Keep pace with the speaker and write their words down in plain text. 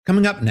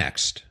Coming up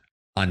next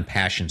on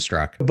Passion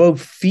Struck.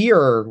 Both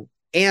fear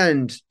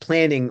and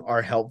planning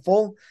are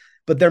helpful,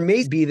 but there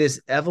may be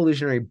this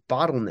evolutionary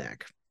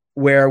bottleneck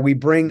where we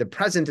bring the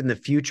present and the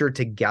future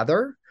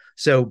together.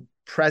 So,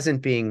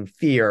 present being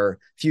fear,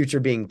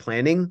 future being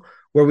planning,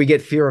 where we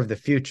get fear of the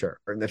future.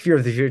 And the fear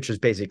of the future is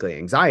basically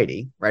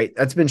anxiety, right?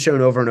 That's been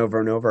shown over and over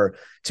and over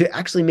to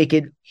actually make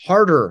it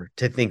harder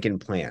to think and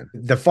plan.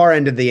 The far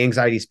end of the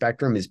anxiety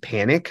spectrum is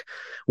panic,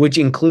 which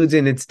includes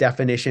in its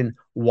definition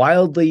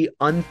wildly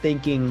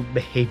unthinking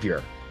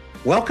behavior.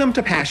 Welcome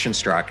to Passion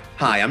Struck.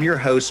 Hi, I'm your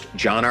host,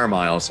 John R.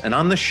 Miles, and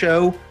on the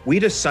show, we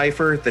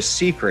decipher the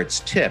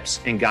secrets, tips,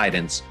 and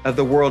guidance of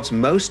the world's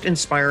most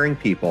inspiring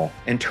people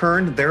and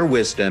turn their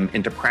wisdom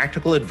into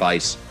practical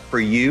advice for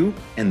you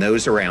and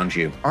those around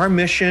you. Our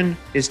mission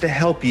is to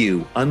help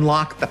you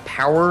unlock the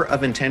power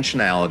of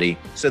intentionality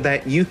so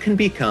that you can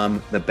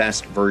become the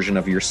best version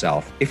of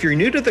yourself. If you're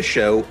new to the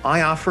show,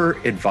 I offer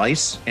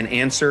advice and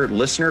answer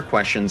listener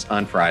questions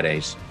on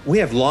Fridays. We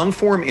have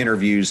long-form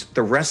interviews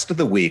the rest of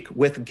the week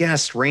with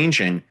guests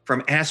ranging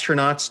from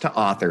astronauts to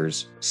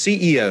authors,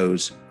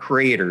 CEOs,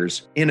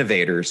 creators,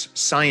 innovators,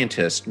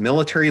 scientists,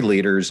 military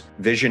leaders,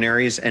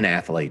 visionaries, and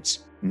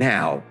athletes.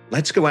 Now,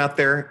 let's go out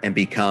there and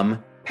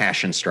become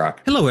Passion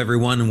Struck. Hello,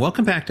 everyone, and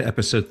welcome back to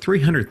episode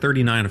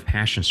 339 of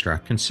Passion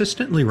Struck,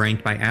 consistently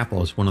ranked by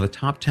Apple as one of the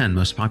top 10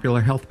 most popular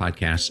health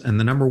podcasts and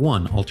the number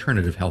one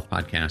alternative health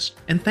podcast.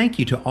 And thank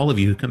you to all of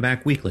you who come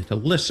back weekly to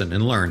listen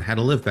and learn how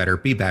to live better,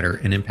 be better,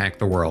 and impact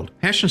the world.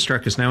 Passion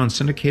Struck is now on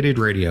syndicated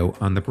radio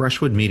on the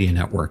Brushwood Media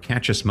Network.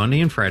 Catch us Monday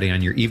and Friday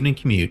on your evening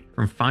commute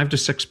from 5 to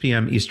 6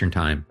 p.m. Eastern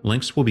Time.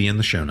 Links will be in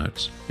the show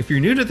notes. If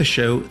you're new to the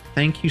show,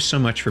 thank you so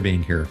much for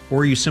being here.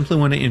 Or you simply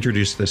want to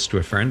introduce this to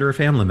a friend or a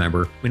family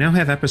member, we now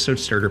have episode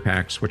starter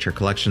packs, which are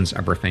collections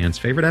of our fans'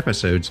 favorite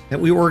episodes that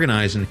we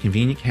organize into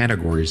convenient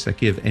categories that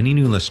give any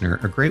new listener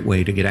a great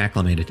way to get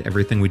acclimated to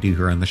everything we do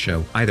here on the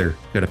show. Either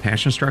go to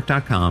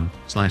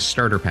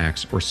passionstruck.com/starter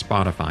packs or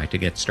Spotify to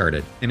get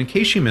started. And in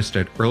case you missed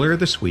it, earlier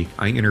this week,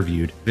 I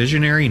interviewed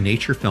visionary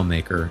nature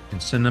filmmaker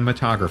and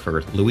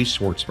cinematographer Louis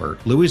Schwartzberg.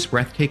 Louis'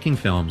 breathtaking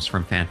films,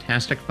 from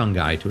Fantastic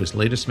Fungi to his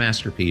latest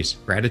masterpiece,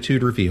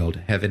 Gratitude Revealed,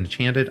 have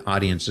enchanted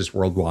audiences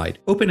worldwide,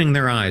 opening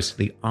their eyes to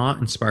the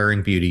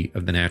awe-inspiring beauty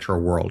of the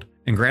natural world.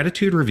 In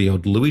Gratitude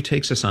Revealed, Louis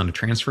takes us on a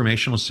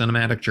transformational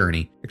cinematic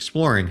journey,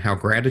 exploring how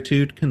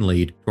gratitude can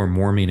lead to a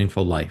more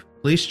meaningful life.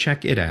 Please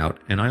check it out,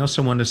 and I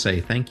also want to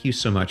say thank you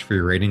so much for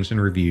your ratings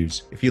and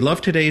reviews. If you love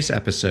today's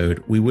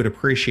episode, we would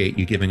appreciate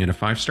you giving it a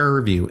 5-star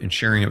review and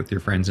sharing it with your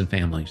friends and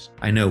families.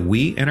 I know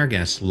we and our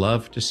guests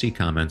love to see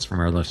comments from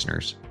our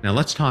listeners. Now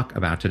let's talk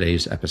about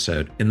today's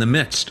episode. In the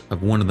midst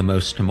of one of the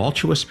most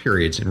tumultuous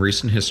periods in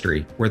recent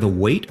history, where the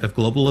weight of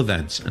global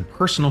events and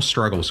personal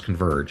struggles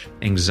converge,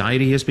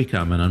 anxiety has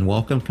become an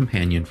unwelcome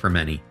companion for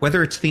many.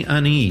 Whether it's the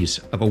unease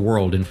of a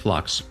world in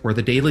flux or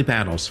the daily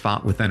battles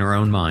fought within our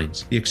own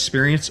minds, the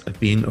experience of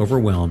being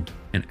overwhelmed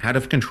and out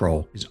of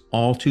control is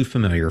all too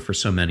familiar for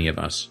so many of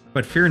us.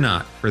 But fear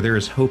not, for there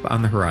is hope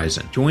on the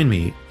horizon. Join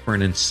me for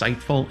an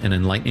insightful and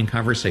enlightening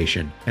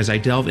conversation as I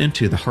delve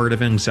into the heart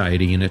of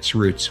anxiety and its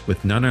roots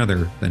with none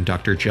other than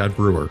Dr. Judd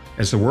Brewer.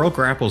 As the world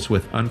grapples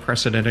with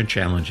unprecedented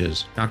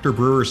challenges, Dr.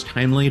 Brewer's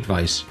timely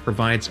advice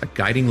provides a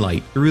guiding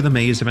light through the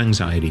maze of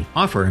anxiety,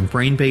 offering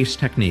brain-based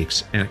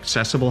techniques and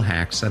accessible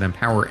hacks that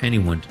empower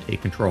anyone to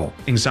take control.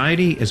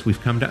 Anxiety, as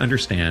we've come to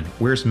understand,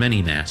 wears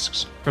many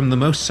masks, from the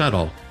most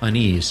subtle,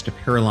 unease, to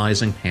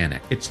paralyzing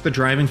panic. It's the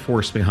driving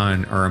force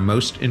behind our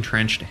most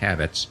entrenched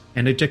habits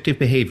and addictive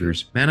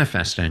behaviors,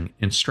 manifesting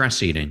in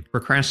stress eating,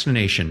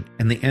 procrastination,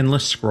 and the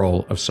endless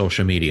scroll of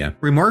social media.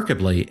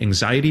 Remarkably,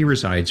 anxiety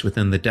resides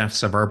within the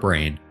depths of our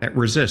brain that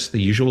resist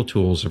the usual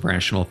tools of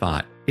rational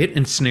thought. It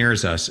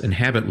ensnares us in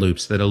habit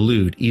loops that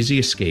elude easy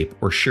escape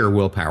or sheer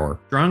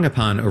willpower. Drawing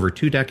upon over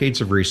 2 decades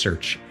of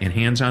research and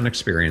hands-on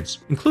experience,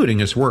 including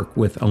his work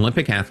with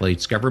Olympic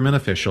athletes, government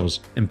officials,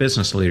 and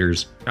business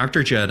leaders,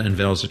 Dr. Judd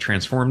unveils a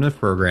transformative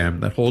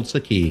program that holds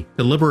the key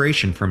to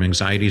liberation from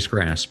anxiety's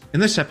grasp. In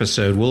this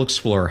episode, we'll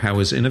explore how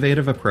his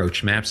innovative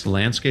approach maps the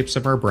landscapes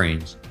of our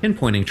brains,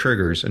 pinpointing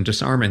triggers and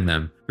disarming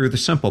them through the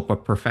simple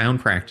but profound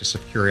practice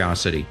of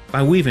curiosity.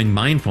 By weaving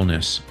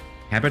mindfulness,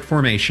 habit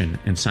formation,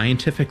 and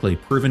scientifically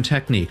proven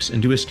techniques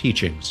into his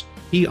teachings,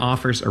 he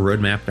offers a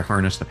roadmap to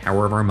harness the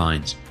power of our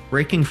minds,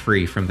 breaking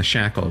free from the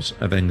shackles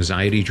of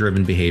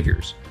anxiety-driven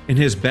behaviors. In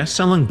his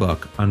best-selling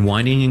book,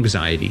 Unwinding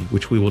Anxiety,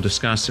 which we will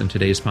discuss in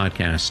today's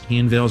podcast, he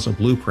unveils a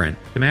blueprint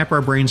to map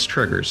our brain's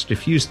triggers,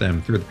 diffuse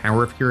them through the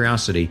power of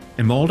curiosity,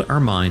 and mold our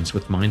minds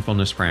with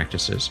mindfulness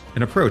practices,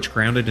 an approach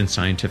grounded in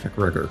scientific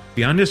rigor.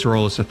 Beyond his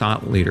role as a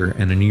thought leader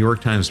and a New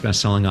York Times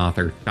best-selling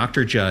author,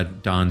 Dr.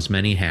 Judd dons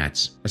many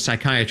hats: a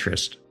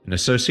psychiatrist, an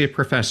associate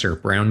professor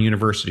at Brown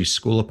University's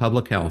School of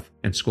Public Health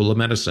and School of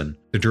Medicine,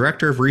 the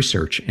director of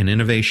research and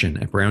innovation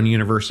at Brown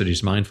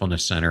University's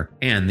Mindfulness Center,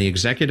 and the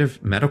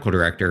executive medical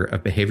director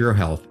of behavioral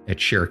health at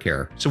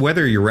ShareCare. So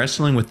whether you're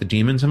wrestling with the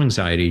demons of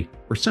anxiety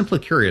or simply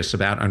curious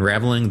about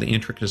unraveling the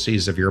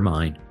intricacies of your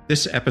mind,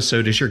 this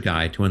episode is your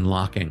guide to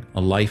unlocking a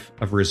life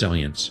of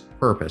resilience,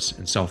 purpose,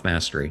 and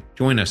self-mastery.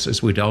 Join us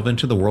as we delve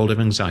into the world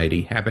of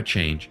anxiety, habit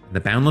change, and the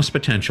boundless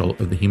potential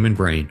of the human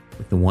brain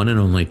with the one and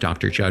only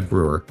Dr. Judd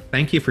Brewer.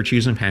 Thank you for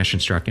choosing Passion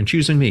Struck and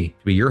choosing me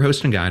to be your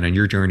host and guide on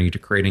your journey to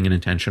creating an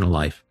intentional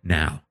life.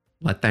 Now,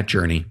 let that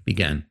journey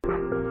begin.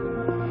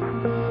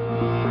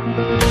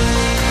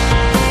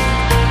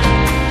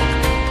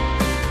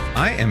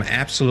 I am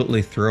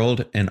absolutely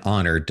thrilled and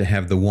honored to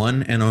have the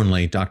one and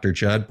only Dr.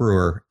 Judd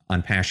Brewer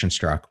on Passion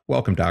Struck.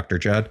 Welcome, Dr.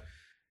 Judd.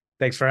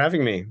 Thanks for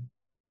having me.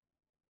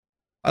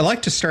 I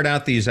like to start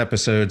out these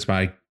episodes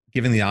by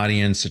giving the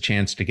audience a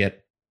chance to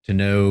get to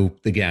know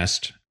the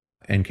guest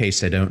in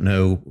case they don't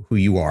know who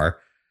you are.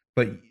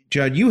 But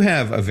Judd, you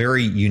have a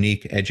very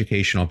unique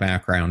educational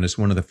background as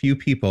one of the few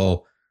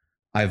people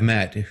I've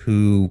met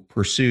who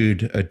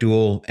pursued a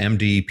dual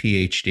MD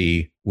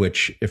PhD,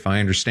 which, if I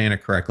understand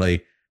it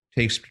correctly,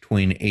 takes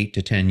between 8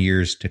 to 10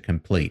 years to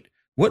complete.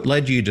 What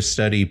led you to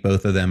study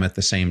both of them at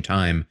the same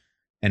time?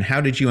 And how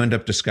did you end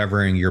up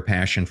discovering your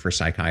passion for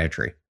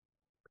psychiatry?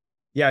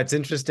 Yeah, it's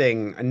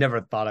interesting. I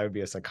never thought I would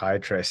be a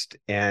psychiatrist.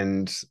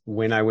 And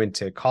when I went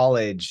to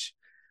college,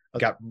 I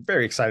got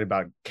very excited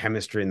about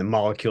chemistry and the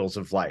molecules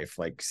of life,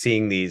 like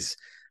seeing these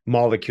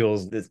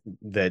molecules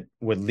that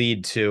would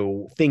lead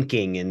to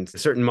thinking, and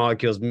certain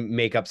molecules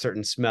make up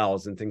certain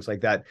smells and things like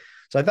that.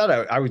 So I thought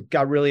I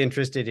got really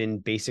interested in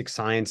basic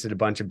science, did a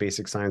bunch of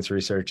basic science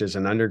research as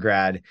an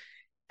undergrad,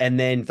 and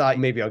then thought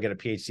maybe I'll get a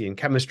PhD in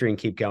chemistry and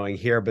keep going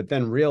here, but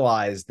then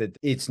realized that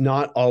it's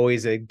not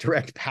always a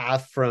direct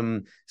path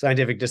from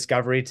scientific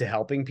discovery to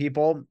helping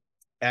people.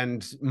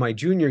 And my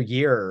junior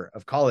year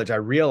of college, I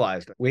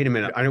realized, wait a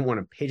minute, I don't want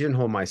to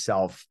pigeonhole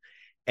myself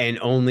and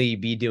only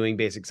be doing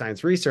basic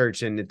science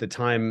research. And at the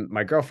time,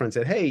 my girlfriend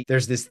said, hey,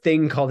 there's this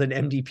thing called an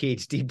MD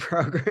PhD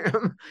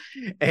program.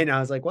 And I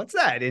was like, what's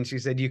that? And she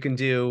said, you can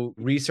do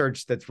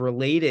research that's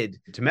related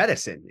to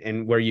medicine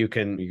and where you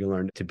can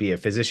learn to be a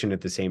physician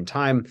at the same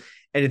time.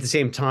 And at the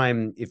same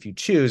time, if you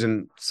choose,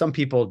 and some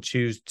people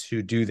choose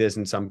to do this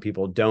and some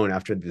people don't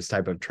after this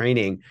type of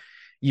training,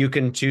 you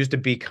can choose to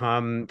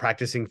become a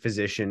practicing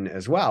physician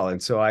as well.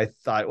 And so I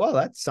thought, well,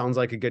 that sounds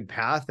like a good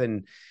path.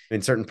 And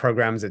in certain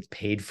programs, it's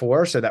paid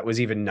for. So that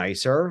was even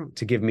nicer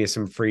to give me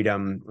some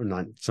freedom, or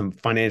not some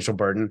financial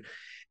burden.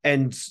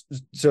 And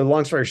so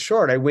long story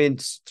short, I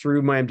went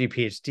through my MD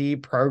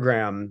PhD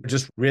program,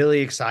 just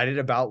really excited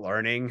about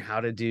learning how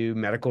to do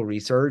medical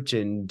research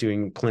and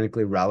doing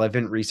clinically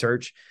relevant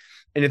research.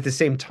 And at the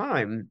same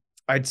time,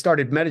 I'd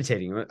started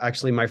meditating,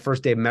 actually my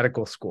first day of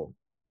medical school.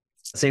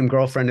 Same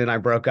girlfriend and I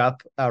broke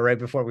up right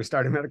before we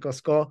started medical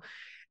school.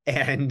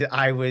 And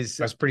I was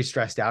pretty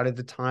stressed out at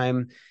the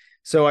time.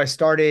 So I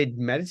started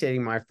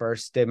meditating my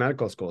first day of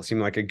medical school. It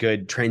seemed like a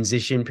good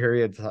transition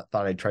period. Thought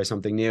I'd try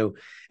something new.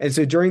 And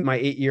so during my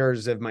 8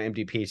 years of my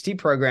MD PhD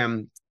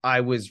program, I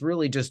was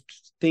really just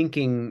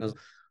thinking,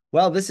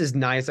 well, this is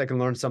nice. I can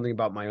learn something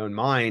about my own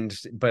mind,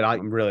 but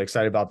I'm really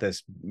excited about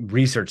this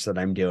research that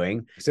I'm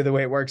doing. So the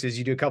way it works is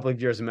you do a couple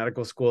of years of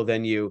medical school,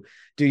 then you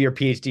do your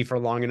PhD for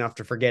long enough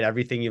to forget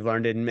everything you've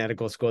learned in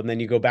medical school. And then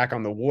you go back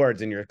on the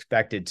wards and you're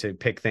expected to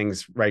pick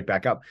things right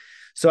back up.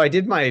 So I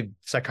did my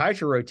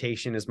psychiatry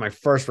rotation as my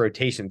first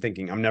rotation,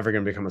 thinking I'm never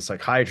going to become a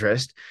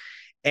psychiatrist,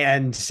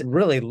 and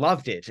really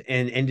loved it,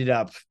 and ended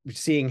up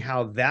seeing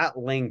how that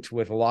linked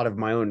with a lot of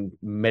my own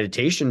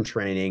meditation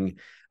training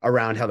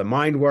around how the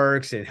mind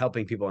works and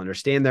helping people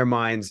understand their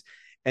minds.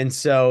 And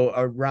so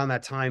around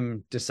that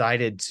time,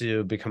 decided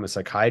to become a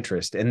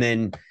psychiatrist, and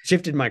then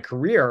shifted my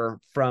career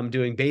from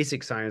doing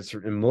basic science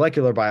and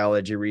molecular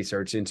biology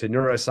research into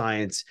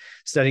neuroscience,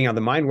 studying how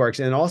the mind works,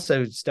 and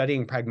also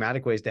studying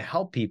pragmatic ways to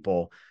help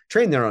people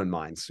train their own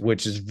minds,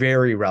 which is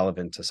very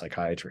relevant to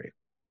psychiatry.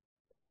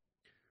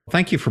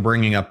 Thank you for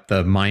bringing up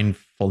the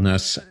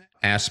mindfulness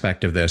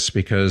aspect of this,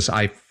 because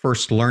I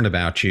first learned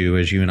about you,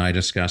 as you and I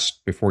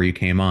discussed before you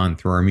came on,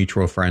 through our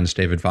mutual friends,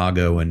 David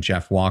Vago and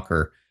Jeff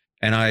Walker.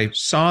 And I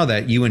saw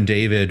that you and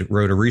David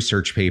wrote a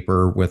research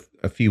paper with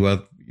a few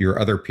of your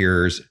other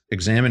peers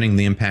examining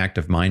the impact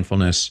of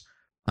mindfulness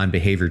on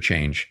behavior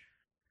change.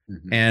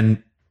 Mm-hmm.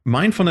 And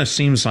mindfulness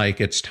seems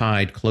like it's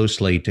tied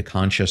closely to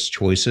conscious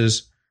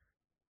choices.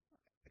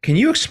 Can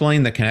you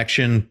explain the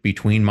connection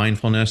between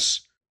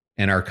mindfulness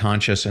and our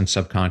conscious and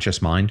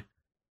subconscious mind?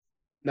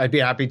 I'd be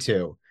happy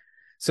to.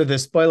 So the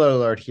spoiler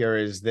alert here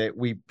is that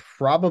we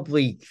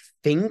probably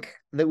think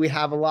that we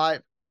have a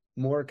lot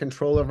more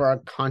control over our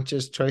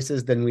conscious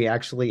choices than we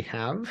actually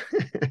have.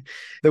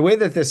 The way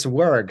that this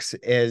works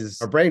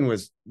is our brain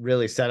was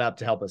really set up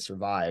to help us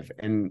survive.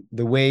 And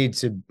the way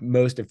to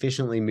most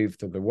efficiently move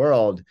through the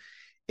world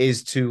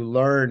is to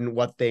learn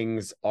what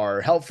things are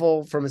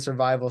helpful from a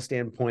survival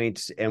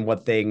standpoint and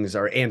what things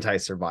are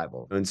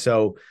anti-survival. And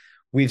so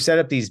we've set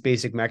up these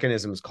basic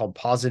mechanisms called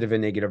positive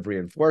and negative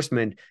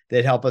reinforcement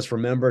that help us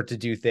remember to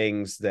do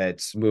things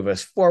that move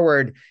us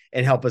forward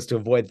and help us to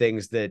avoid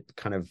things that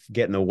kind of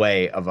get in the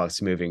way of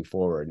us moving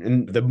forward.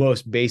 And the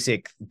most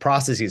basic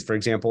processes, for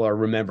example, are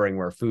remembering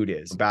where food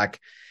is. Back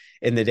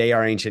in the day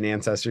our ancient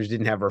ancestors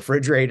didn't have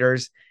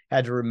refrigerators,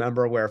 had to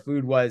remember where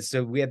food was.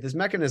 So we had this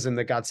mechanism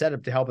that got set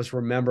up to help us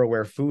remember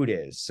where food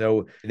is.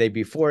 So they'd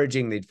be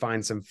foraging, they'd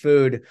find some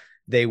food.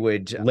 They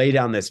would lay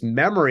down this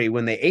memory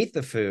when they ate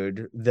the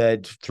food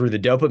that through the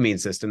dopamine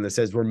system that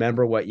says,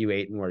 remember what you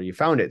ate and where you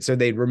found it. So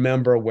they'd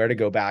remember where to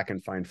go back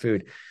and find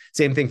food.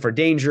 Same thing for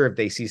danger. If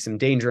they see some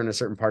danger in a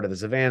certain part of the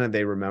savannah,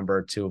 they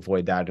remember to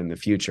avoid that in the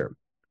future.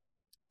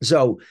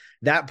 So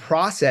that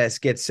process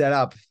gets set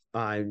up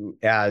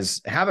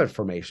as habit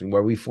formation,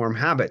 where we form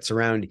habits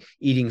around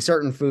eating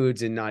certain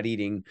foods and not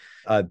eating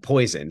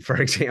poison, for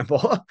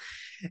example.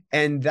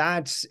 And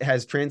that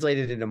has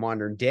translated into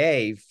modern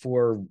day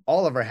for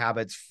all of our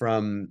habits,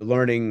 from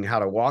learning how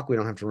to walk. We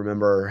don't have to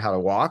remember how to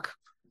walk,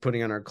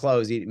 putting on our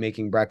clothes,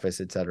 making breakfast,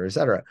 et cetera, et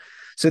cetera.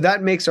 So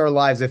that makes our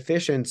lives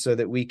efficient so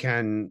that we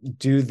can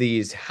do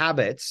these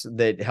habits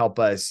that help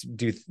us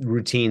do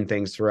routine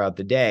things throughout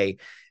the day.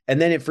 And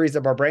then it frees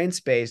up our brain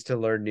space to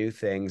learn new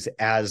things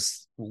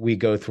as we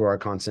go through our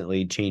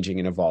constantly changing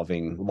and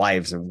evolving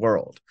lives and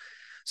world.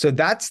 So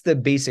that's the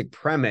basic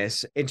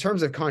premise. In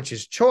terms of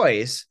conscious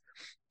choice,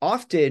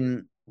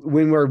 often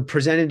when we're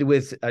presented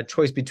with a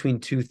choice between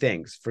two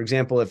things, for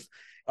example, if,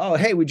 oh,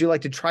 hey, would you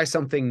like to try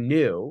something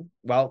new?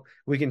 Well,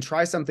 we can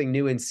try something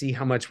new and see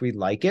how much we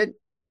like it.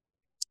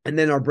 And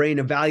then our brain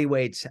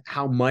evaluates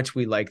how much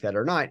we like that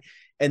or not.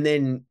 And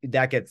then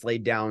that gets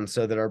laid down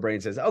so that our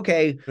brain says,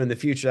 okay, in the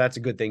future, that's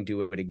a good thing,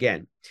 do it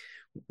again.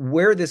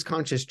 Where this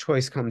conscious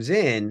choice comes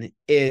in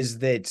is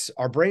that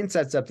our brain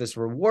sets up this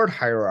reward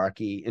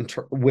hierarchy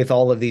with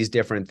all of these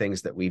different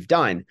things that we've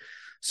done.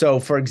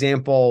 So, for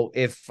example,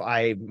 if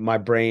my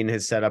brain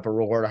has set up a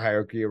reward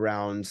hierarchy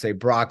around, say,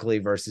 broccoli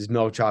versus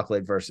milk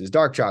chocolate versus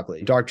dark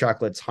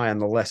chocolate's high on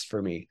the list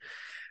for me.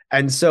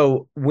 And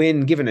so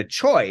when given a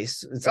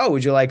choice, it's, oh,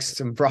 would you like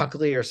some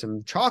broccoli or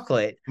some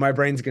chocolate? My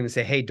brain's going to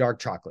say, hey, dark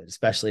chocolate,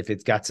 especially if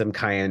it's got some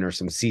cayenne or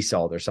some sea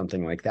salt or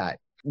something like that.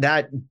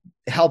 That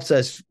helps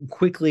us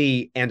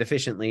quickly and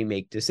efficiently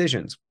make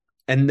decisions.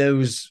 And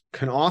those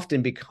can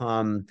often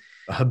become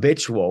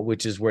habitual,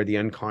 which is where the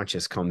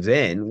unconscious comes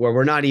in, where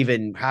we're not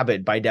even,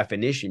 habit by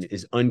definition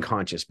is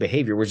unconscious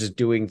behavior. We're just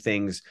doing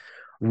things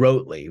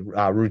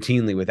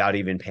routinely without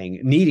even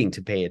needing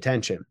to pay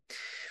attention.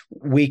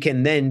 We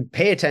can then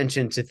pay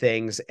attention to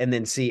things and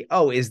then see,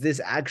 oh, is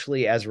this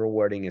actually as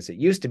rewarding as it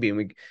used to be? And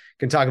we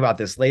can talk about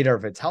this later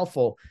if it's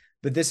helpful,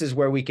 but this is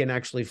where we can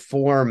actually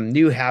form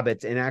new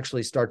habits and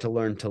actually start to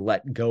learn to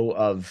let go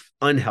of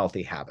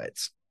unhealthy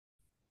habits.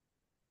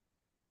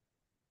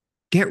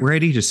 Get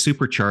ready to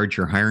supercharge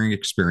your hiring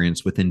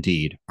experience with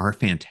Indeed, our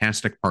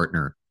fantastic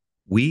partner.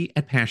 We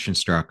at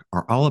PassionStruck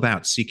are all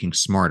about seeking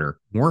smarter,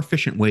 more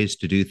efficient ways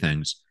to do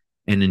things,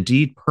 and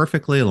Indeed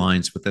perfectly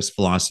aligns with this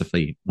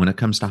philosophy when it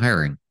comes to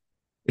hiring.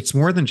 It's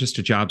more than just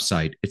a job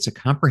site, it's a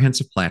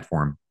comprehensive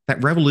platform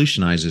that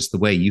revolutionizes the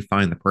way you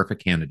find the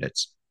perfect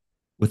candidates.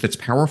 With its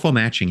powerful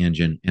matching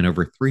engine and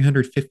over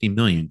 350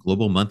 million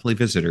global monthly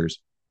visitors,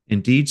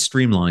 Indeed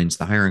streamlines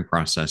the hiring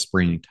process,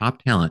 bringing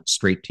top talent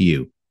straight to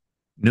you.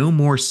 No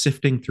more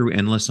sifting through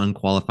endless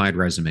unqualified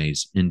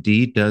resumes.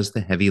 Indeed does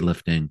the heavy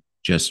lifting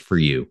just for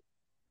you.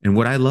 And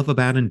what I love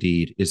about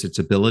Indeed is its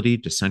ability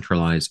to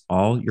centralize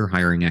all your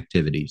hiring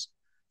activities,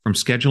 from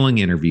scheduling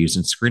interviews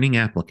and screening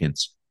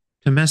applicants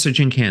to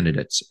messaging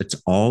candidates.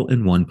 It's all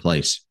in one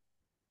place.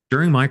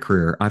 During my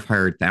career, I've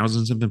hired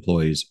thousands of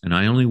employees, and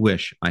I only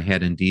wish I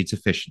had Indeed's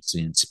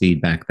efficiency and speed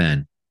back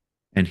then.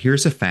 And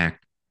here's a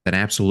fact that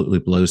absolutely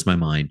blows my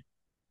mind.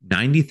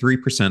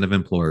 93% of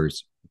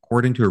employers,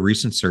 according to a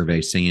recent survey,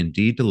 say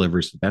Indeed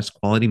delivers the best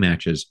quality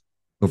matches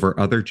over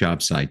other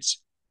job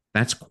sites.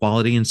 That's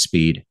quality and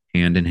speed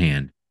hand in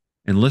hand.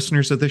 And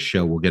listeners of this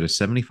show will get a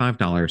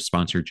 $75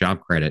 sponsored job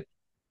credit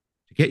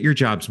to get your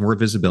jobs more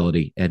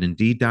visibility at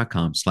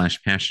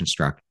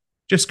Indeed.com/PassionStruck.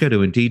 Just go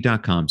to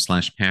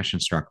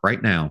Indeed.com/PassionStruck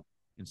right now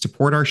and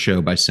support our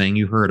show by saying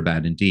you heard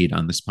about Indeed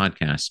on this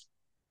podcast.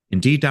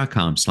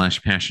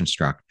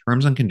 Indeed.com/PassionStruck.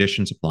 Terms and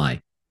conditions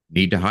apply.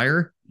 Need to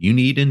hire? You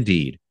need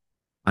Indeed.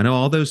 I know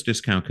all those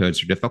discount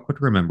codes are difficult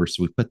to remember,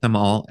 so we put them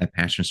all at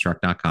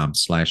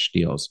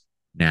PassionStruck.com/deals.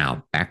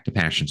 Now, back to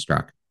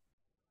PassionStruck.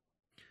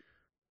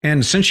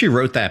 And since you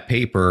wrote that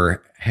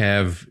paper,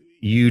 have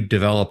you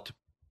developed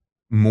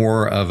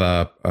more of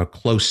a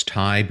close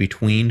tie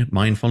between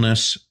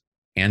mindfulness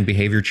and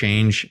behavior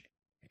change,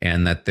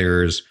 and that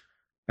there's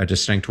a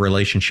distinct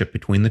relationship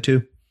between the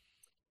two?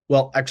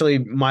 Well, actually,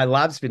 my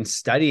lab's been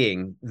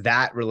studying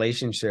that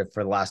relationship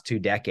for the last 2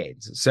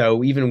 decades.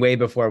 So even way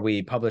before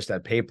we published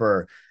that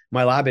paper,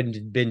 my lab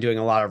had been doing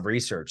a lot of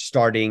research,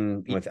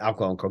 starting with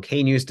alcohol and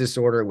cocaine use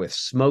disorder, with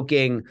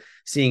smoking,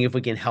 seeing if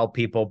we can help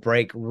people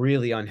break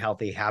really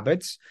unhealthy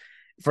habits.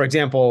 For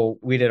example,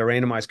 we did a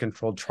randomized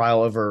controlled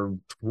trial over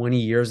 20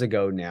 years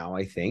ago now,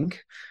 I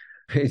think.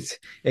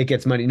 It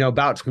gets money. No,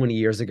 about 20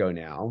 years ago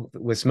now,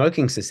 with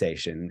smoking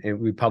cessation. And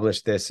we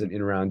published this in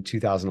around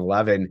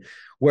 2011,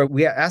 where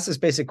we asked this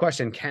basic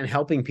question: can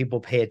helping people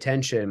pay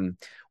attention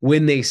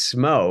when they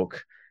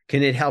smoke,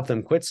 can it help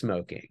them quit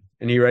smoking?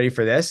 And are you ready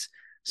for this?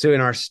 So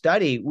in our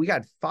study, we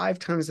got 5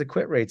 times the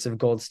quit rates of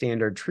gold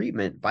standard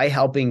treatment by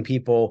helping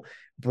people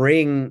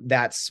bring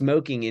that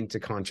smoking into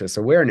conscious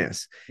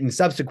awareness. In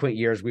subsequent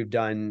years, we've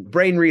done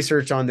brain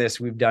research on this.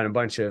 We've done a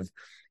bunch of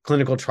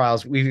clinical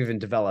trials. We've even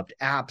developed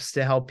apps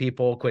to help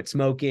people quit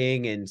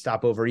smoking and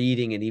stop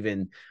overeating, and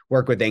even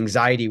work with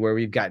anxiety, where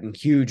we've gotten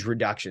huge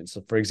reductions.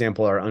 So for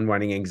example, our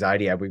unwinding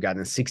anxiety app, we've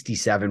gotten a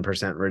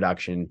 67%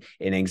 reduction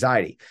in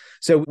anxiety.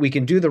 So we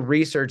can do the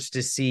research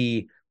to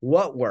see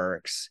what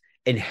works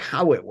and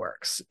how it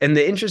works. And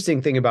the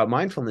interesting thing about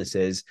mindfulness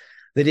is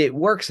that it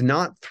works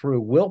not through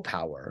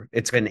willpower.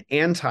 It's an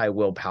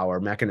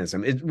anti-willpower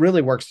mechanism. It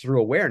really works through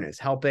awareness,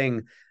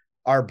 helping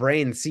our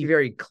brain see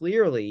very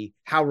clearly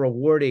how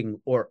rewarding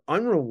or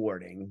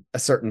unrewarding a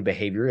certain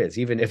behavior is.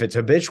 Even if it's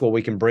habitual,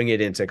 we can bring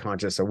it into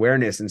conscious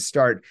awareness and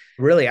start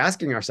really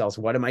asking ourselves,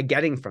 what am I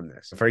getting from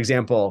this? For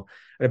example,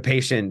 a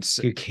patient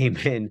who came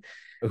in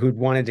who'd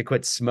wanted to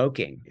quit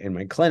smoking in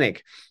my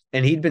clinic,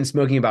 and he'd been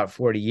smoking about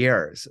 40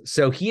 years.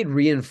 So he had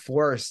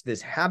reinforced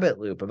this habit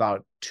loop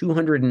about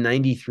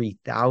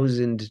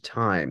 293,000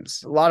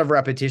 times, a lot of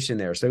repetition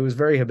there. So it was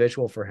very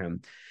habitual for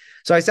him.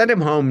 So I sent him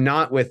home,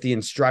 not with the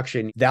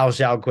instruction, thou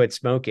shalt quit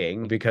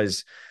smoking,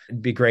 because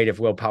it'd be great if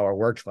willpower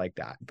worked like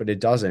that, but it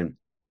doesn't.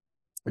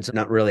 It's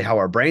not really how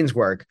our brains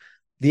work.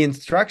 The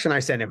instruction I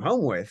sent him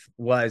home with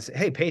was,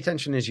 hey, pay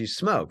attention as you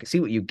smoke, see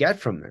what you get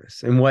from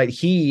this. And what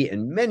he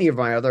and many of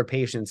my other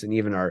patients, and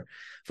even our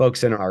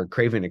folks in our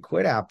Craving to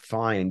Quit app,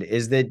 find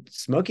is that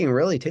smoking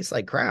really tastes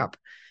like crap,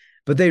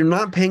 but they're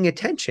not paying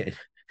attention.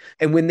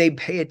 And when they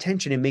pay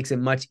attention, it makes it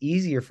much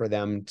easier for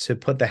them to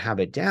put the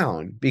habit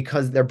down,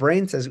 because their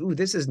brain says, ooh,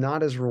 this is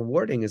not as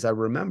rewarding as I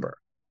remember.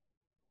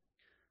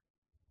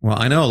 Well,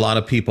 I know a lot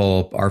of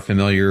people are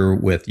familiar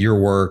with your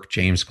work,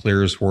 James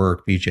Clear's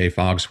work, BJ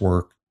Fogg's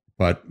work,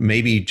 but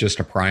maybe just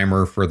a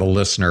primer for the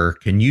listener.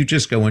 Can you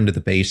just go into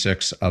the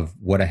basics of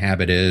what a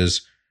habit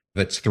is,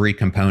 its 3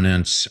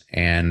 components,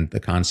 and the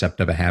concept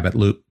of a habit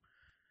loop?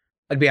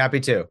 I'd be happy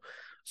to.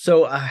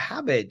 So a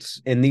habit,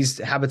 and these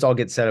habits all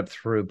get set up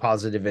through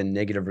positive and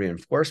negative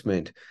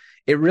reinforcement.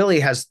 It really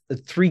has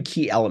 3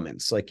 key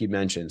elements, like you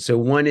mentioned. So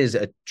one is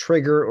a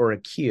trigger or a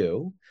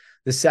cue.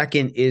 The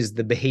second is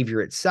the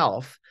behavior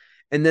itself.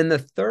 And then the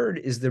third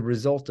is the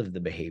result of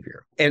the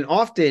behavior. And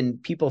often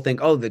people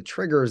think, oh, the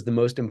trigger is the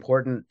most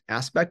important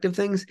aspect of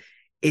things.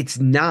 It's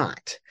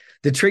not.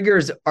 The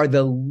triggers are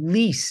the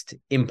least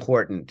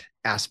important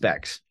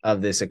aspects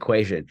of this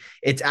equation.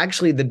 It's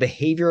actually the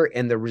behavior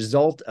and the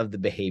result of the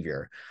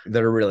behavior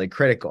that are really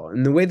critical.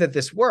 And the way that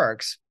this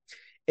works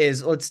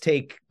is,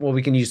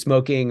 we can use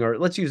smoking, or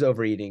let's use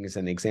overeating as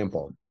an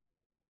example.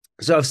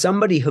 So if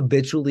somebody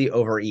habitually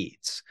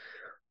overeats,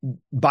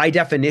 by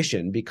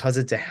definition, because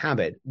it's a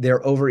habit,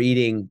 they're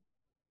overeating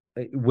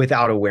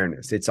without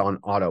awareness. It's on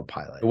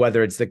autopilot.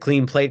 Whether it's the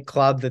clean plate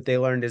club that they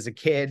learned as a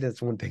kid,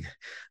 that's one thing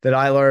that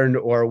I learned,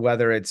 or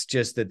whether it's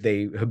just that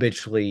they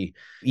habitually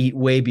eat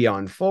way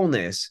beyond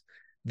fullness,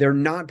 they're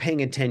not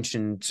paying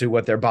attention to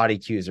what their body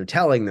cues are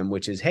telling them,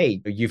 which is,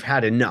 hey, you've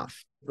had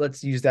enough.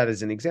 Let's use that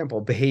as an example.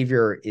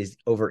 Behavior is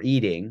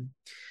overeating.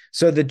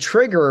 So the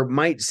trigger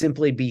might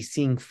simply be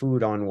seeing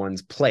food on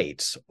one's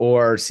plate,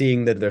 or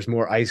seeing that there's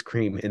more ice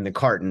cream in the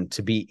carton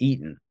to be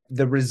eaten.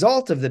 The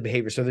result of the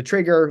behavior, so the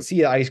trigger,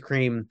 see ice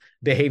cream,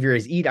 behavior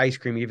is eat ice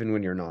cream even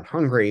when you're not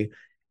hungry.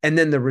 And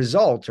then the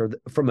result, or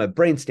from a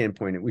brain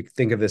standpoint, we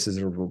think of this as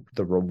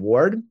the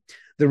reward.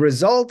 The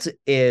result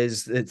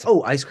is it's,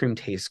 oh, ice cream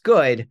tastes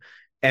good.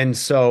 And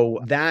so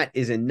that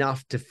is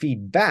enough to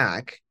feed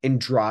back and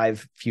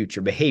drive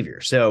future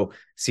behavior. So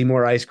see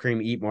more ice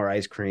cream, eat more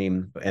ice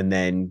cream, and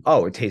then,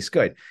 oh, it tastes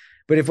good.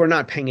 But if we're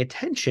not paying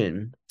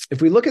attention,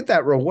 if we look at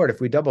that reward,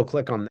 if we double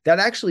click on that,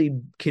 actually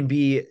can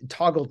be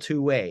toggled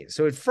 2 ways.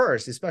 So at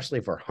first, especially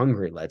if we're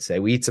hungry, let's say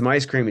we eat some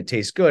ice cream, it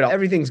tastes good,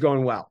 everything's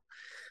going well.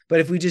 But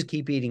if we just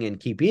keep eating and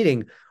keep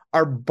eating,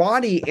 our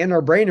body and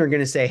our brain are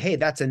going to say, hey,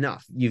 that's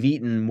enough. You've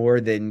eaten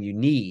more than you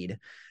need.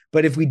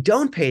 But if we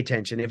don't pay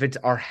attention, if it's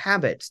our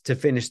habit to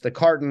finish the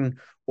carton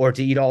or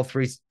to eat all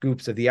 3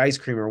 scoops of the ice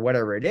cream or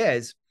whatever it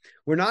is,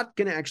 we're not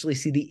going to actually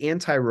see the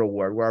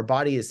anti-reward, where our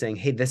body is saying,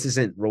 hey, this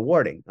isn't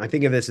rewarding. I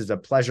think of this as a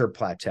pleasure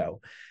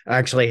plateau. I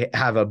actually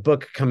have a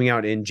book coming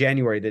out in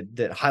January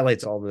that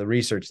highlights all the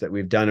research that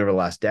we've done over the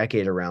last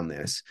decade around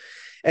this.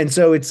 And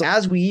so it's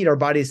as we eat, our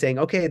body is saying,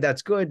 okay,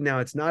 that's good. Now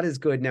it's not as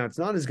good. Now it's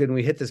not as good. And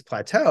we hit this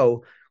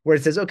plateau where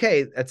it says,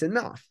 okay, that's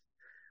enough.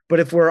 But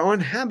if we're on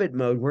habit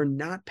mode, we're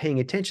not paying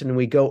attention, and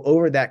we go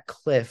over that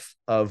cliff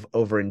of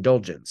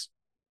overindulgence,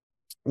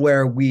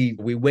 where we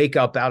wake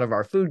up out of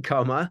our food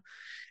coma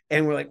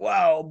and we're like,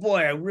 wow,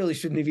 boy, I really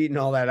shouldn't have eaten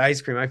all that ice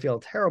cream. I feel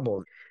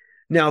terrible.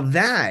 Now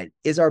that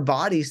is our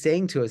body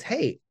saying to us,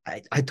 hey,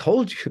 I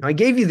told you, I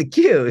gave you the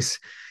cues.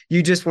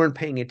 You just weren't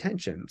paying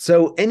attention.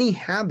 So any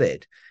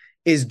habit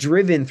is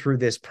driven through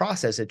this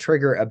process, a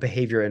trigger, a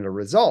behavior, and a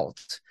result.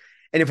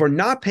 And if we're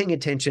not paying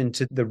attention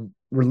to the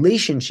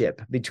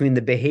relationship between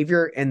the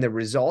behavior and the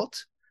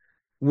result,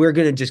 we're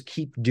going to just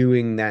keep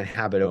doing that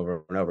habit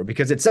over and over,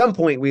 because at some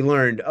point we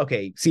learned,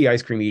 okay, see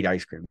ice cream, eat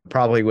ice cream.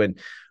 Probably when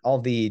all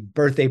the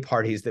birthday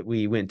parties that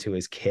we went to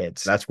as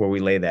kids, that's where we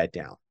lay that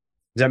down.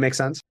 Does that make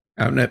sense?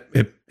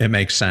 It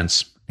makes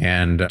sense.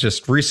 And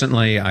just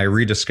recently, I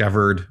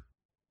rediscovered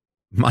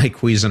my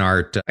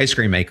Cuisinart ice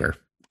cream maker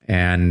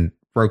and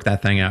broke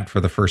that thing out for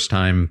the first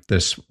time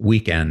this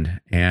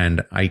weekend.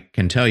 And I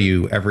can tell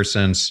you, ever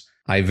since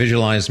I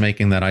visualized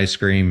making that ice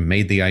cream,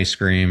 made the ice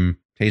cream,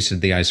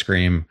 tasted the ice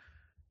cream,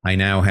 I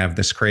now have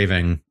this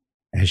craving,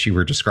 as you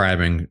were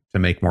describing, to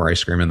make more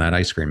ice cream in that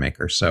ice cream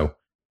maker. So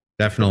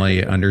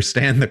definitely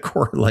understand the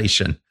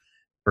correlation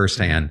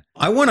firsthand.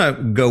 I want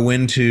to go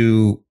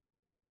into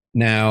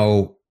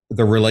now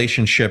the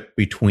relationship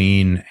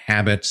between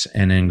habits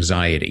and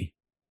anxiety.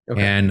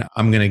 Okay. And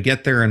I'm going to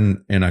get there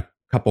in a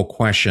couple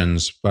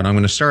questions, but I'm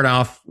going to start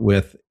off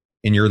with,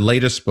 in your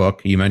latest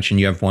book, you mentioned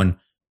you have one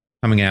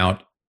coming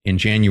out in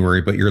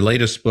January, but your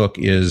latest book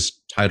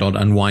is titled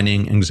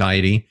Unwinding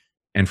Anxiety.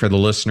 And for the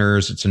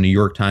listeners, it's a New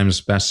York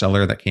Times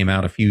bestseller that came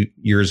out a few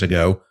years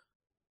ago.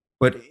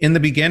 But in the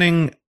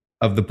beginning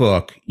of the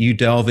book, you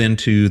delve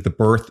into the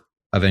birth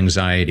of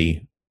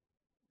anxiety.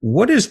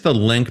 What is the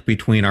link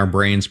between our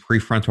brain's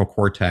prefrontal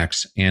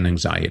cortex and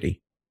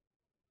anxiety?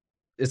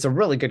 It's a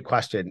really good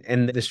question.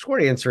 And the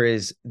short answer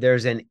is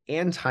there's an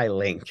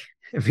anti-link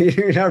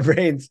between our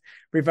brain's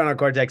prefrontal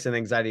cortex and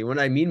anxiety. What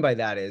I mean by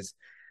that is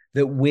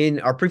that when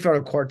our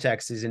prefrontal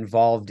cortex is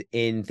involved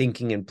in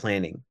thinking and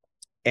planning.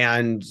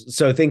 And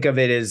so think of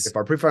it as if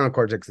our prefrontal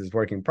cortex is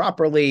working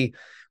properly,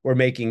 we're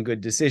making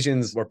good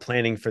decisions, we're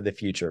planning for the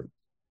future.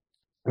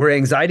 Where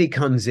anxiety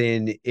comes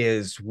in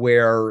is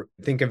where,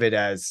 think of it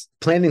as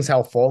planning's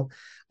helpful.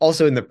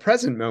 Also in the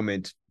present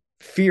moment,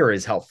 fear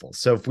is helpful.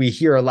 So if we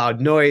hear a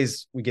loud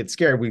noise, we get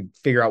scared, we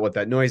figure out what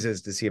that noise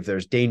is to see if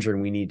there's danger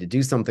and we need to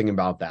do something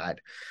about that.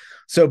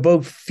 So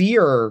both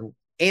fear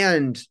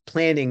and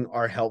planning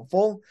are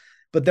helpful,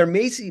 but there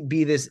may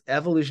be this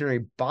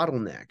evolutionary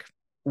bottleneck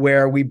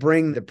where we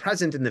bring the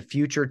present and the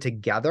future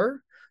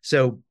together.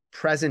 So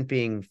present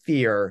being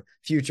fear,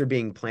 future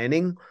being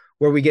planning,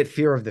 where we get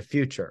fear of the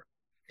future.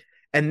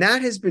 And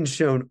that has been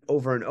shown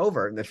over and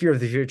over. And the fear of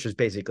the future is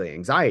basically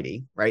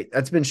anxiety, right?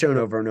 That's been shown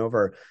over and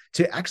over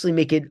to actually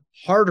make it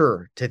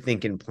harder to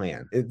think and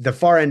plan. The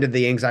far end of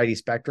the anxiety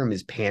spectrum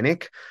is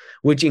panic,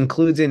 which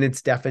includes in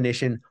its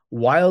definition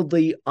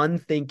wildly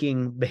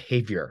unthinking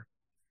behavior.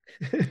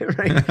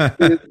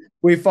 Right?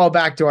 We fall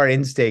back to our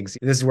instincts.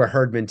 This is where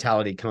herd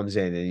mentality comes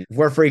in. And if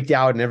we're freaked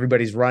out and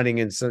everybody's running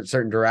in a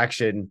certain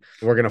direction,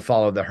 we're going to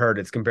follow the herd.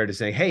 It's compared to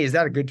saying, hey, is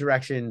that a good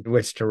direction in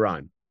which to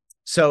run?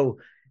 So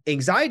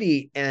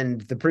anxiety and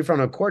the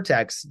prefrontal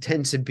cortex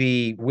tend to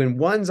be, when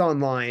one's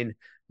online,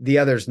 the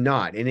other's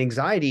not. And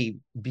anxiety,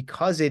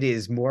 because it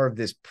is more of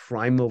this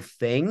primal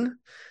thing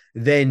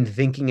than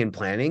thinking and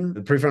planning,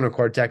 the prefrontal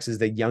cortex is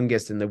the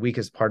youngest and the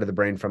weakest part of the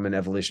brain from an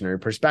evolutionary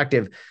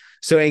perspective.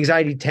 So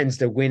anxiety tends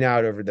to win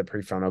out over the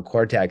prefrontal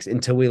cortex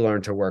until we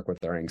learn to work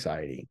with our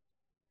anxiety.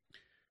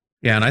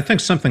 Yeah, and I think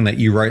something that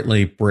you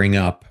rightly bring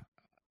up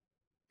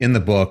in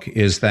the book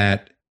is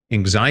that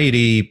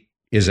anxiety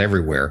is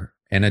everywhere.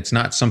 And it's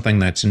not something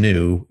that's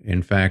new.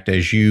 In fact,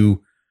 as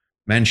you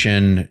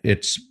mentioned,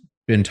 it's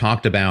been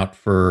talked about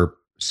for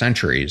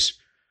centuries.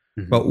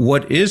 Mm-hmm. But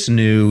what is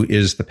new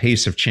is the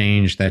pace of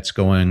change that's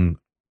going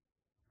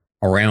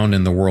around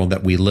in the world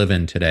that we live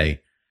in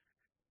today.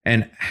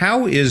 And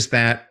how is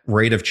that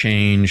rate of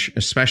change,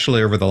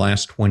 especially over the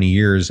last 20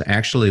 years,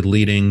 actually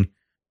leading,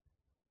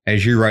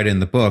 as you write in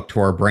the book, to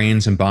our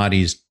brains and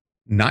bodies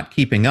not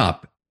keeping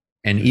up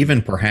and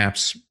even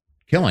perhaps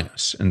killing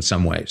us in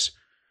some ways?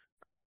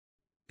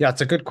 Yeah,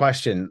 it's a good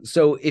question.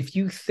 So if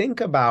you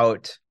think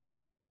about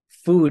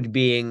food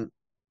being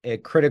a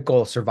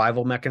critical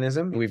survival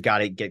mechanism, we've got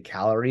to get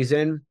calories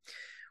in.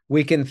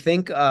 We can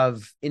think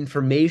of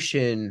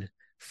information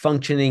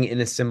functioning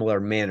in a similar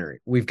manner.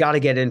 We've got to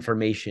get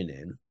information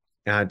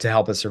in to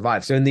help us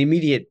survive. So in the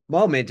immediate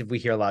moment, if we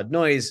hear a loud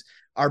noise,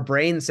 our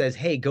brain says,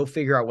 hey, go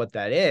figure out what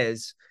that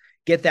is,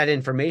 get that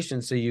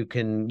information so you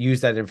can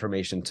use that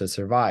information to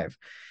survive.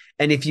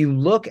 And if you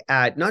look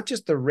at not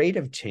just the rate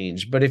of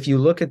change, but if you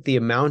look at the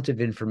amount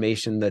of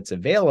information that's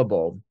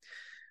available,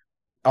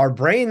 our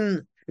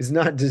brain is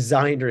not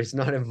designed or is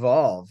not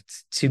evolved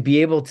to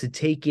be able to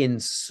take in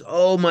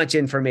so much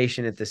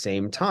information at the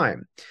same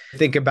time.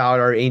 Think about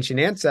our ancient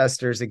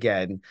ancestors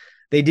again.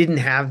 They didn't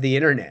have the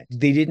internet.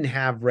 They didn't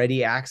have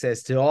ready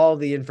access to all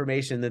the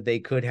information that they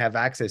could have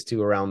access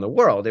to around the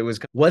world. It was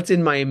what's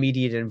in my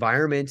immediate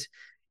environment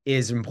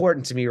is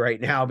important to me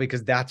right now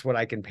because that's what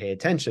I can pay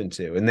attention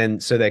to. And then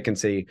so they can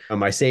say,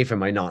 am I safe?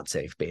 Am I not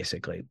safe?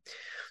 Basically.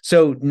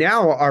 So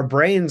now our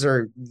brains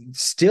are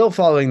still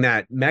following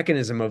that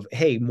mechanism of,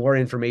 hey, more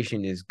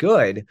information is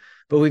good,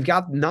 but we've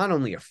got not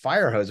only a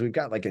fire hose, we've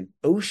got like an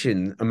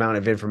ocean amount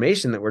of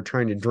information that we're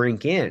trying to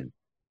drink in.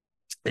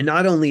 And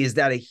not only is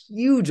that a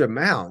huge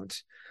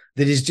amount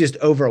that is just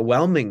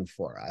overwhelming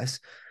for us,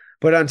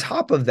 But on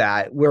top of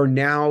that, we're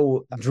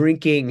now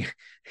drinking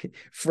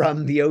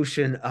from the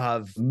ocean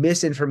of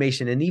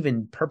misinformation and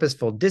even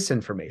purposeful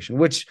disinformation,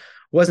 which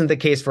wasn't the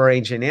case for our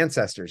ancient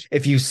ancestors.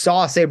 If you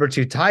saw a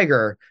saber-toothed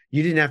tiger,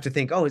 you didn't have to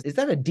think, oh, is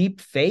that a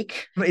deep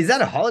fake? Is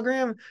that a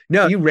hologram?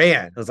 No, you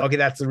ran. I was like, okay,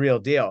 that's the real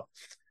deal.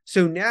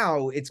 So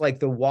now it's like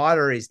the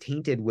water is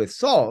tainted with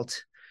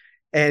salt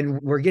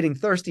and we're getting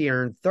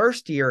thirstier and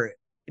thirstier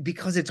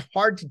because it's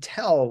hard to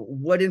tell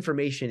what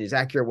information is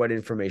accurate, what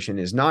information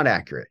is not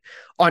accurate,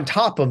 on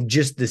top of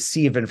just the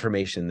sea of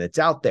information that's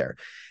out there.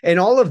 And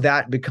all of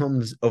that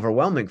becomes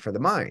overwhelming for the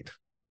mind.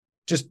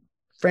 Just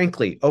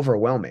frankly,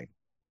 overwhelming.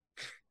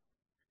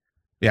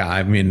 Yeah,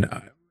 I mean,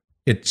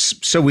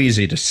 it's so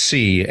easy to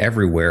see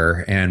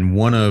everywhere. And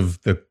one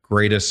of the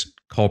greatest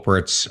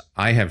culprits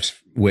I have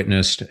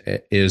witnessed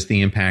is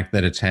the impact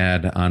that it's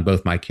had on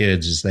both my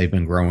kids as they've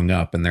been growing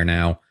up, and they're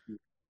now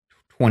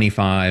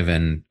 25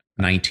 and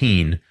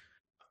 19.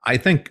 I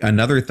think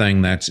another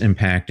thing that's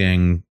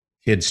impacting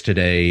kids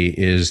today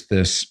is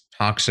this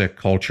toxic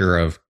culture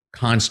of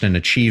constant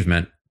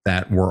achievement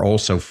that we're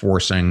also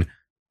forcing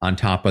on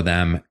top of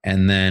them.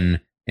 And then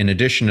in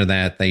addition to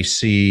that, they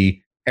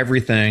see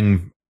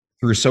everything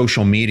through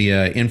social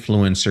media,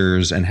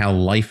 influencers, and how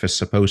life is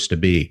supposed to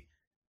be.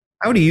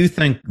 How do you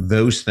think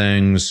those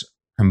things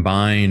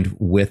combined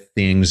with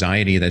the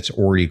anxiety that's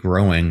already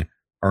growing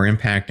are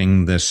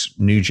impacting this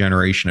new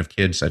generation of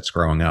kids that's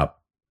growing up?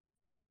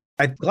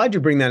 I'm glad you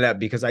bring that up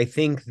because I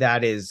think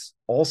that is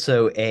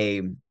also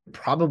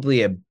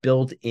probably a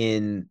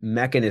built-in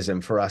mechanism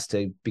for us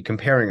to be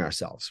comparing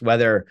ourselves,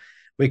 whether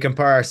we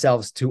compare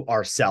ourselves to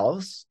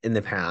ourselves in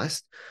the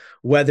past,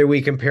 whether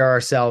we compare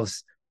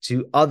ourselves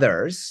to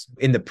others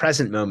in the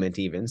present moment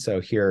even. So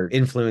here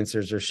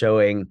influencers are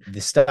showing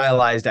the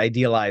stylized,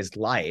 idealized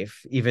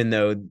life, even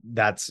though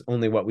that's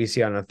only what we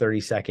see on a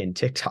 30-second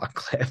TikTok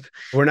clip.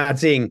 We're not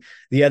seeing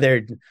the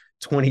other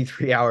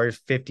 23 hours,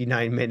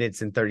 59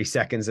 minutes, and 30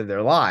 seconds of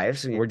their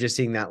lives. We're just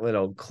seeing that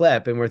little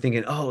clip and we're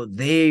thinking, oh,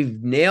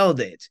 they've nailed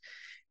it.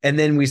 And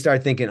then we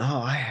start thinking,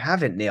 oh, I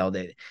haven't nailed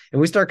it.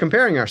 And we start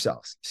comparing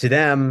ourselves to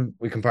them.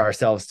 We compare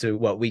ourselves to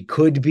what we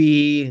could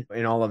be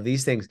and all of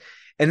these things.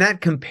 And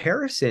that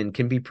comparison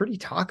can be pretty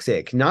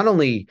toxic, not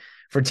only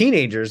for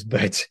teenagers,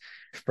 but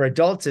for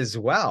adults as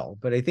well.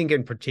 But I think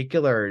in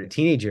particular,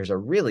 teenagers are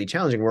really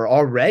challenging. We're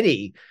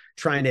already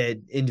trying to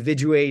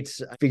individuate,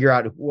 figure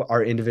out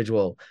our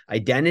individual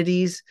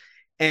identities,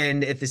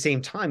 and at the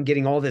same time,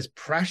 getting all this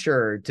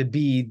pressure to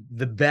be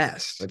the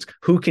best. It's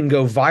who can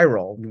go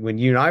viral. When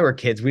you and I were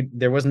kids,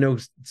 there was no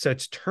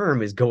such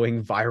term as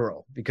going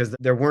viral because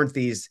there weren't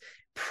these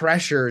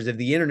pressures of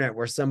the internet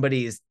where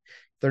somebody's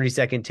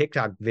 30-second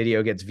TikTok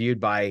video gets viewed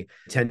by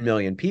 10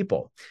 million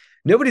people.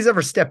 Nobody's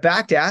ever stepped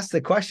back to ask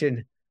the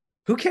question,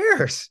 who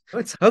cares?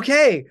 It's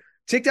okay.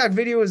 TikTok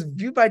video was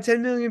viewed by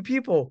 10 million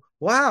people.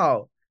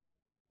 Wow.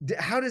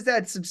 How does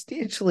that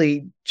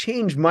substantially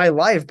change my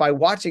life by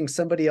watching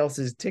somebody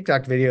else's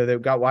TikTok video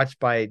that got watched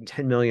by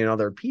 10 million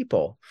other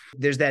people?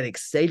 There's that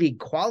exciting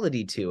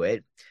quality to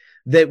it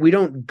that we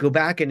don't go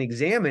back and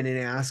examine and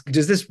ask,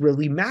 does this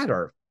really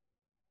matter?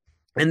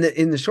 And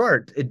in the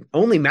short, it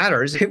only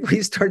matters if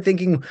we start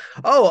thinking,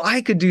 oh,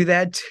 I could do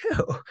that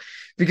too,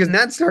 because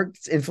that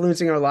starts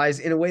influencing our lives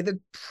in a way that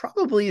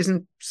probably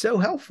isn't so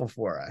helpful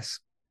for us.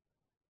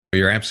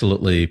 You're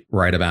absolutely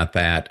right about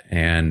that.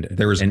 And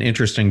there was an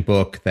interesting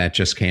book that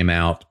just came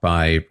out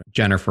by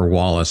Jennifer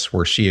Wallace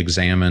where she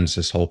examines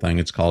this whole thing.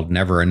 It's called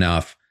Never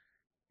Enough.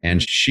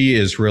 And she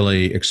is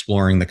really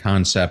exploring the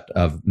concept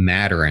of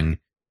mattering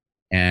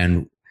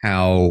and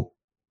how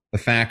the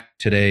fact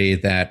today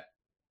that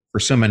for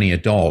so many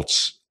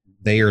adults,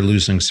 they are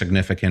losing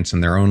significance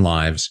in their own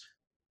lives.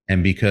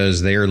 And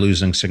because they are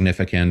losing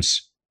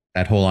significance,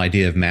 that whole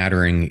idea of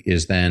mattering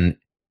is then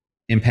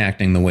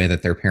impacting the way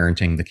that they're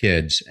parenting the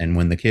kids. And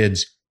when the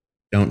kids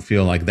don't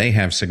feel like they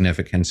have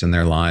significance in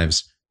their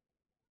lives,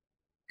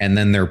 and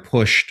then they're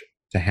pushed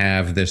to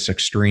have this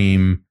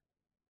extreme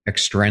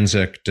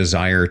extrinsic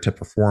desire to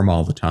perform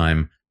all the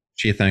time,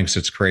 she thinks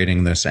it's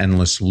creating this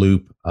endless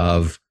loop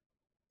of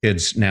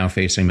kids now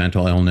facing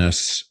mental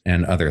illness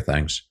and other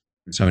things.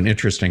 So an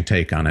interesting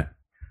take on it.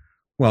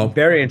 Well,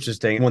 very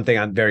interesting. One thing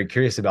I'm very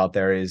curious about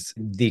there is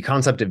the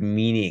concept of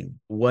meaning.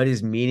 What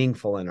is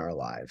meaningful in our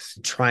lives?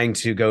 Trying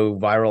to go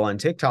viral on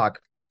TikTok,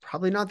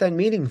 probably not that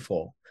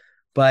meaningful,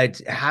 but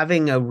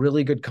having a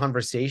really good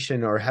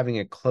conversation or having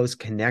a close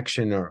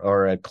connection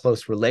or a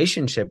close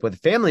relationship with a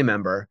family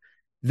member,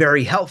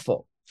 very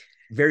helpful,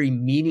 very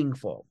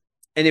meaningful.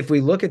 And if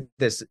we look at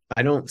this,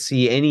 I don't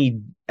see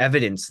any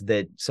evidence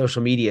that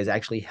social media is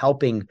actually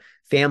helping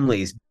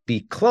families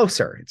be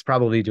closer. It's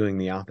probably doing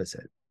the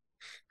opposite.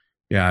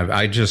 Yeah,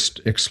 I just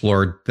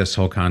explored this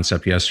whole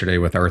concept yesterday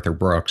with Arthur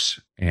Brooks,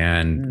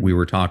 and we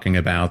were talking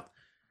about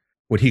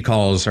what he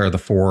calls are the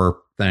four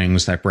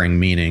things that bring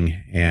meaning.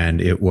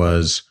 And it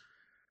was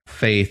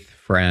faith,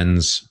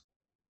 friends,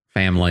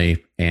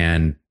 family,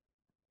 and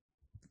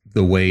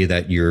the way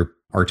that you're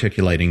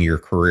articulating your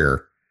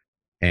career.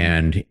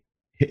 And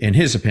in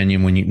his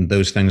opinion, when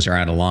those things are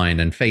out of line,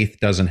 and faith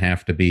doesn't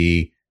have to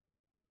be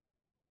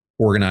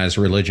organized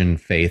religion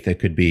faith. It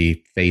could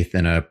be faith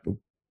in a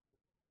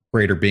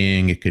greater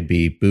being. It could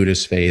be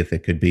Buddhist faith.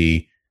 It could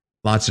be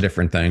lots of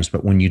different things.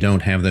 But when you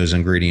don't have those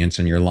ingredients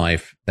in your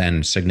life,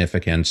 then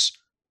significance,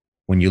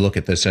 when you look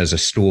at this as a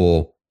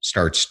stool,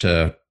 starts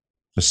to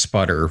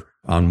sputter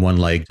on one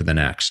leg to the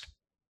next.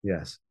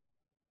 Yes.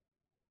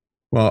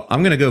 Well,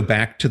 I'm going to go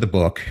back to the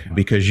book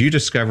because you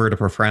discovered a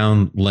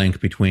profound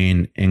link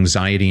between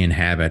anxiety and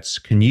habits.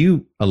 Can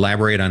you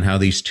elaborate on how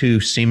these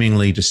two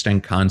seemingly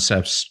distinct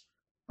concepts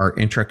are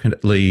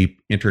intricately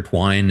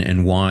intertwined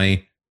and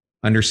why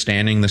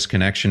understanding this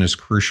connection is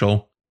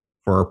crucial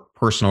for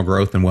personal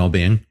growth and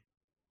well-being?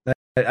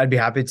 I'd be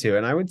happy to.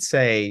 And I would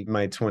say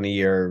my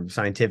 20-year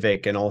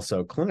scientific and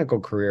also clinical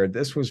career,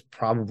 this was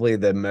probably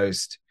the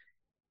most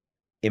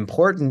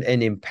important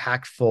and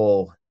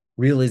impactful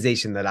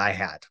realization that I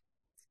had,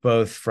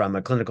 both from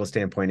a clinical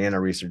standpoint and a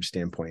research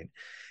standpoint.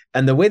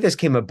 And the way this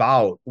came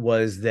about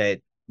was that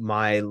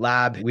my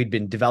lab, we'd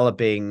been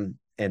developing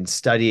and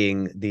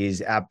studying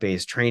these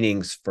app-based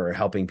trainings for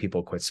helping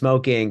people quit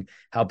smoking,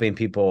 helping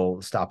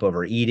people stop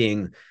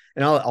overeating.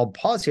 And I'll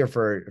pause here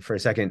for a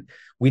second.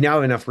 We now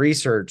have enough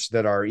research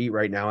that our Eat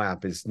Right Now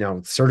app is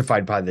now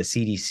certified by the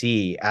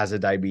CDC as a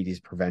diabetes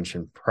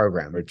prevention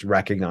program. It's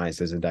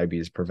recognized as a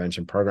diabetes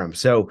prevention program.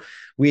 So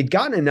we had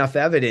gotten enough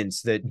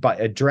evidence that by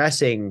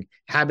addressing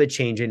habit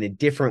change in a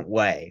different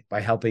way,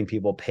 by helping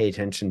people pay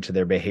attention to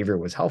their behavior,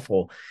 was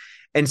helpful.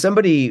 And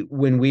somebody,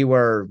 when we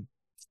were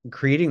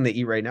creating the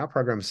Eat Right Now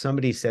program,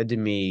 somebody said to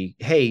me,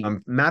 hey,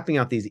 I'm mapping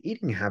out these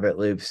eating habit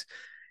loops,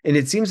 and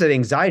it seems that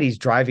anxiety is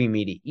driving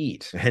me to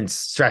eat, hence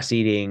stress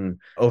eating,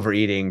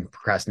 overeating,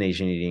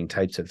 procrastination eating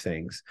types of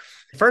things.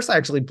 First, I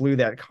actually blew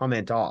that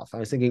comment off. I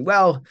was thinking,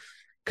 well,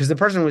 because the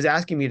person was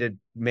asking me to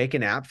make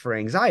an app for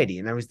anxiety.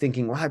 And I was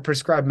thinking, well, I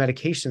prescribe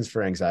medications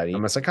for anxiety.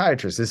 I'm a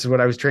psychiatrist. This is what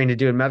I was trained to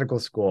do in medical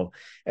school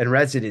and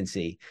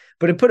residency.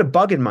 But it put a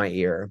bug in my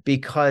ear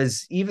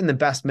because even the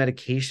best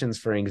medications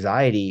for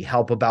anxiety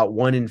help about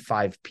 1 in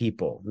 5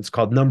 people. It's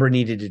called number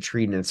needed to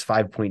treat, and it's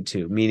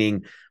 5.2,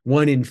 meaning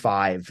 1 in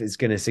 5 is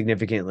going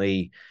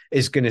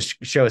to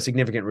show a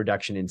significant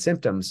reduction in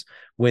symptoms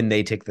when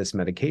they take this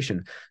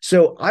medication.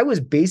 So I was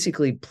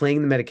basically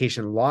playing the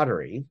medication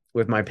lottery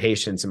with my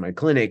patients in my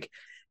clinic,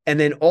 and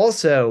then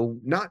also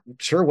not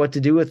sure what to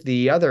do with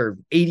the other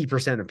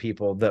 80% of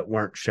people that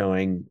weren't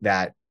showing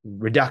that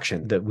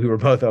reduction that we were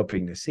both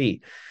hoping to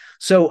see.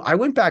 So I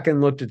went back and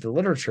looked at the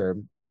literature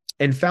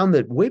and found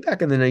that way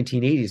back in the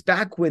 1980s,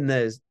 back when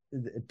the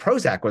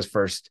Prozac was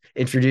first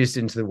introduced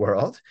into the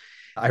world,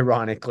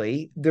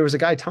 ironically, there was a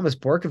guy, Thomas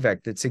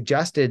Borkovic, that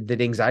suggested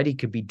that anxiety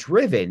could be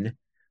driven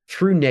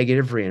through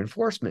negative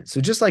reinforcement. So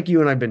just like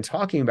you and I've been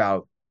talking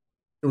about,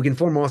 we can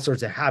form all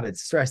sorts of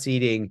habits, stress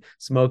eating,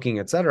 smoking,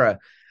 etc.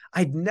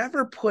 I'd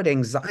never put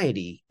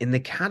anxiety in the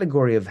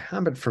category of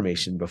habit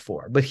formation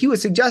before, but he was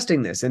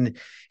suggesting this, and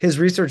his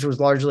research was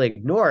largely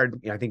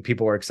ignored. I think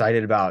people were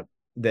excited about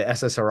the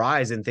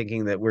SSRIs and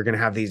thinking that we're going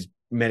to have these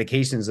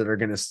medications that are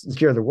going to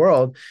cure the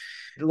world.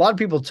 A lot of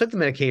people took the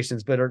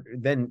medications, but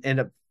then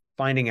end up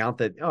finding out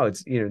that,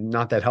 it's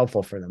not that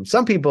helpful for them.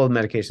 Some people,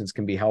 medications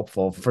can be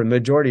helpful. For the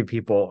majority of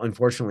people,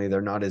 unfortunately,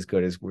 they're not as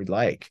good as we'd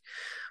like.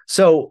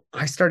 So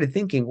I started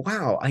thinking,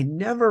 wow, I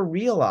never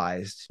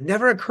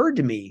occurred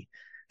to me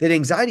that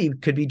anxiety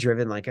could be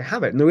driven like a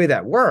habit. And the way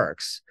that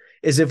works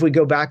is if we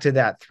go back to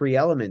that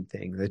 3-element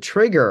thing, the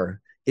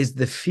trigger is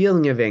the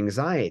feeling of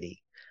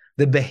anxiety.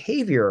 The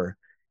behavior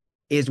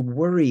is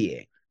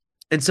worrying.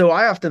 And so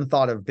I often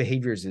thought of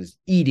behaviors as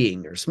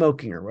eating or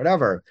smoking or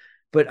whatever,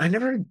 but I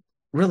never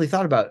really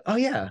thought about,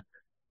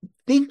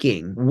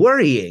 thinking,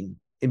 worrying,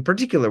 in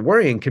particular,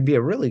 worrying could be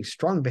a really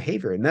strong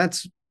behavior. And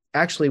that's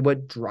actually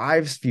what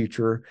drives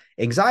future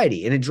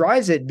anxiety. And it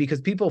drives it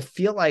because people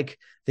feel like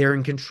they're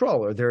in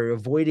control or they're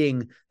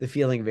avoiding the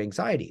feeling of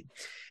anxiety.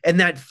 And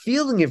that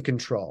feeling of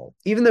control,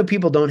 even though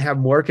people don't have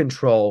more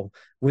control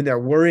when they're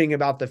worrying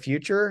about the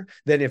future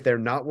than if they're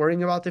not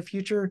worrying about the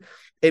future,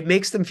 it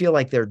makes them feel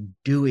like they're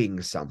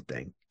doing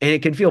something. And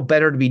it can feel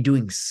better to be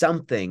doing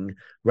something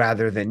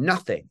rather than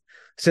nothing.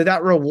 So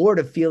that reward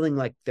of feeling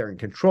like they're in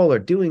control or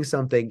doing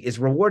something is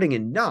rewarding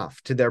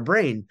enough to their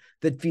brain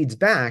that feeds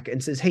back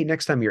and says, hey,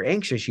 next time you're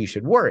anxious, you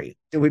should worry.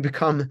 And we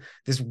become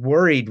this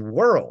worried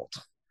world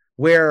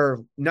where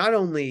not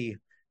only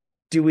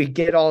do we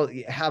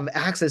have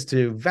access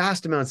to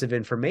vast amounts of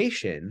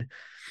information,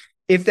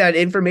 if that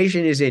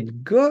information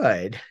isn't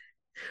good,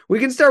 we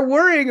can start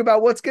worrying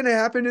about what's going to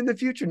happen in the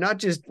future, not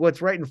just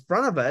what's right in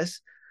front of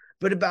us,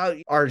 but about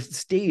our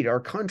state, our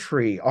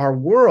country, our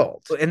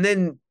world. And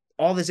then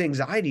all this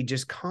anxiety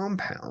just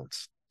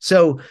compounds.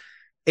 So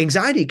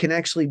anxiety can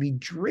actually be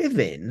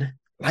driven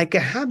like a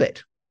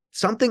habit,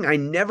 something I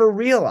never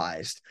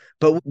realized.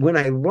 But when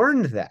I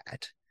learned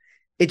that,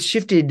 it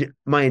shifted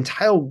my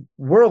entire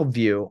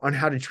worldview on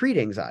how to treat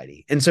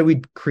anxiety. And so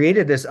we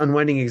created this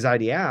Unwinding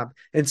Anxiety app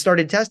and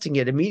started testing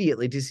it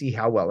immediately to see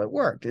how well it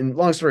worked. And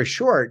long story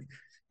short,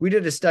 we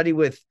did a study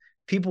with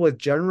people with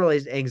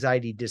generalized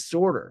anxiety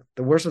disorder,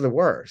 the worst of the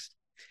worst.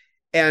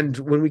 And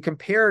when we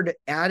compared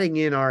adding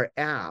in our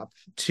app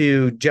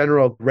to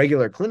general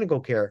regular clinical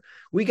care,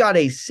 we got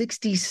a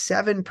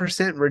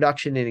 67%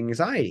 reduction in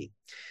anxiety.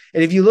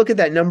 And if you look at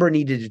that number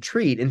needed to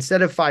treat,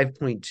 instead of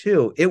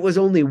 5.2, it was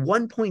only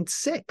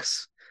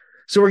 1.6.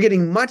 So we're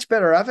getting much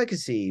better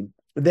efficacy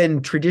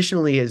than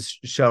traditionally is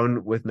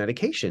shown with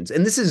medications.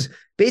 And this is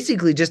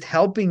basically just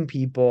helping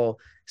people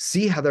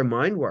see how their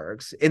mind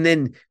works, and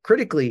then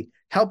critically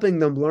helping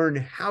them learn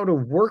how to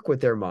work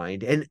with their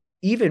mind and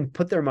even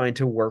put their mind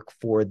to work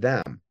for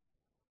them.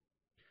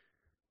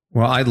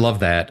 Well, I love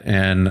that.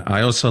 And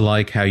I also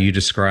like how you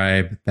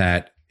describe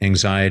that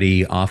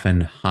anxiety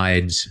often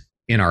hides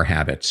in our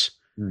habits.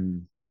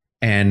 Mm.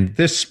 And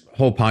this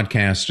whole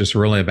podcast is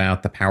really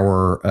about the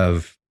power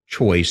of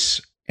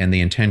choice and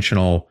the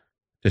intentional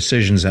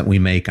decisions that we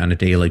make on a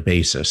daily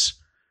basis.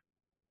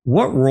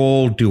 What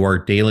role do our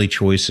daily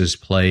choices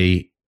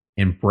play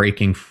in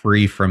breaking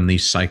free from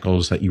these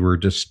cycles that you were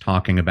just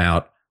talking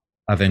about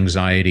of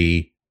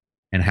anxiety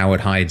and how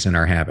it hides in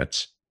our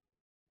habits?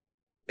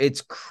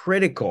 It's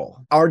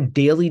critical. Our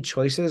daily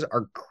choices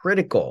are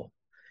critical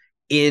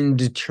in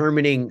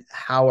determining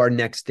how our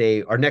next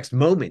day, our next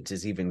moment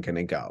is even going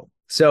to go.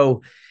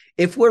 So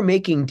if we're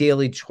making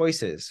daily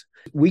choices,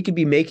 we could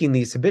be making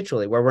these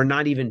habitually where we're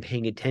not even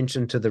paying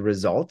attention to the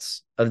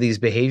results of these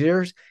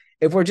behaviors.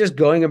 If we're just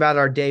going about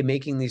our day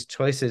making these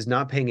choices,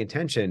 not paying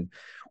attention,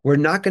 we're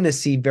not going to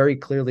see very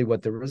clearly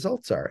what the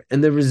results are.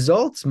 And the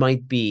results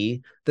might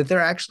be that they're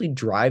actually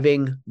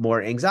driving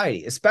more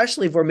anxiety,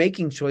 especially if we're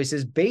making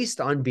choices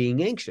based on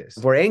being anxious.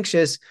 If we're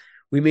anxious,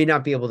 we may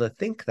not be able to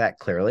think that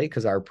clearly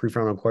because our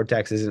prefrontal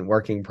cortex isn't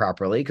working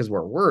properly because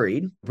we're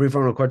worried.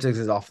 Prefrontal cortex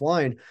is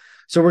offline.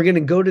 So we're going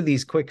to go to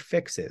these quick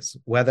fixes,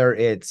 whether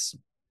it's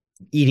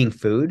eating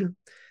food,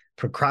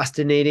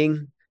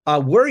 procrastinating,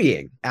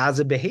 worrying as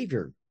a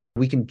behavior.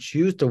 We can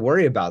choose to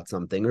worry about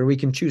something or we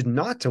can choose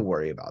not to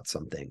worry about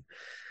something.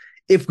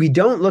 If we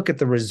don't look at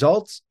the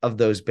results of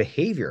those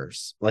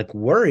behaviors, like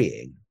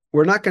worrying,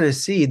 we're not going to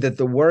see that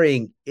the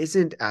worrying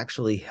isn't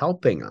actually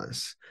helping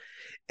us.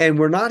 And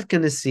we're not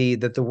going to see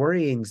that the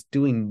worrying's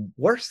doing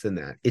worse than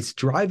that. It's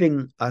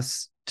driving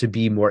us to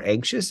be more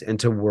anxious and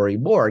to worry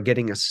more,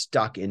 getting us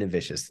stuck in a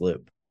vicious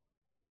loop.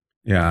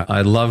 Yeah,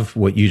 I love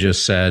what you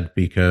just said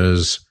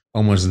because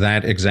almost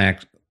that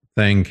exact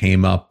thing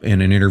came up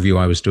in an interview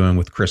I was doing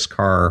with Chris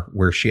Carr,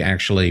 where she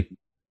actually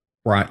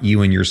brought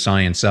you and your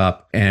science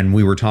up. And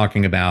we were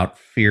talking about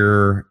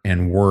fear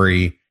and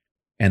worry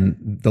and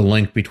the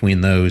link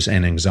between those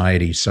and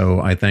anxiety. So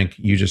I think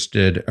you just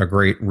did a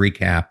great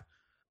recap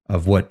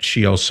of what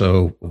she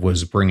also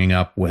was bringing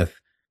up with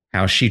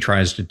how she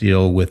tries to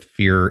deal with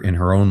fear in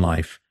her own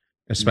life,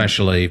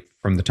 especially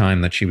from the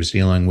time that she was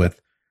dealing with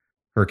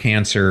her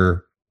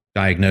cancer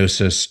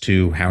diagnosis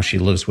to how she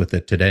lives with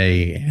it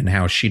today and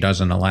how she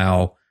doesn't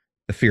allow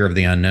the fear of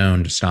the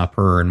unknown to stop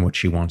her and what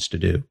she wants to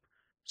do.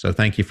 So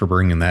thank you for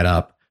bringing that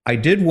up. I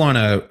did want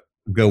to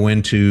go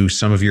into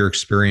some of your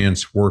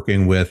experience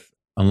working with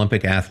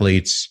Olympic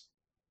athletes,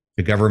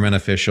 to government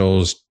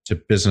officials, to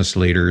business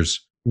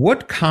leaders.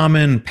 What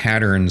common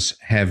patterns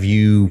have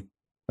you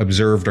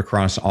observed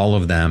across all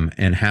of them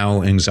and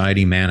how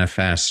anxiety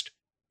manifests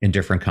in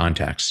different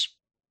contexts?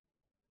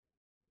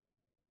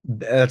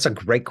 That's a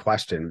great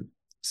question.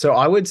 So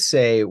I would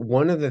say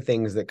one of the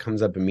things that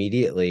comes up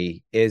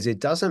immediately is it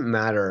doesn't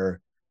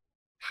matter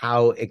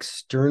how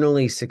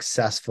externally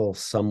successful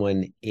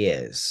someone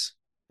is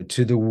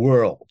to the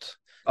world.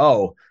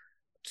 Oh,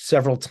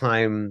 several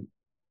time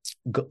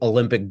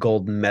Olympic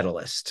gold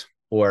medalist,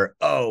 or,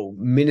 oh,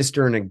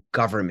 minister in a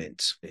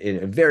government,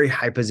 in a very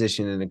high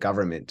position in a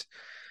government.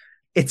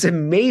 It's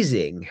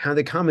amazing how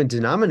the common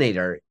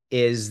denominator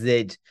is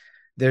that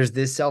there's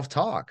this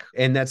self-talk,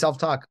 and that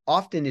self-talk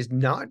often is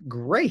not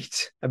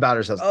great about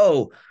ourselves.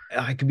 Oh,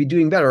 I could be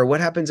doing better. Or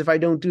what happens if I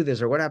don't do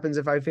this? Or what happens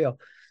if I fail?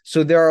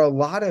 So there are a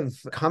lot of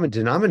common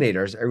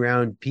denominators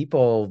around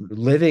people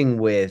living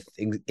with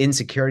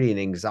insecurity and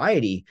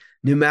anxiety,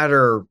 no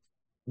matter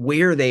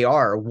where they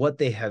are, what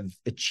they have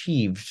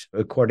achieved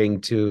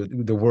according to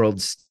the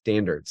world's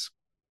standards.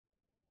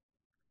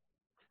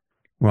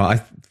 Well, I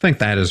think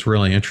that is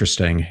really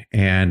interesting.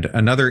 And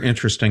another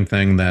interesting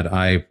thing that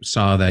I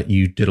saw that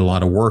you did a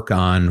lot of work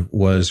on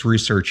was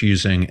research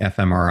using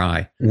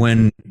fMRI.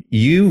 When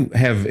you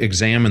have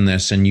examined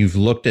this and you've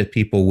looked at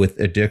people with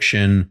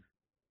addiction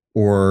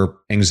or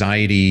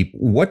anxiety,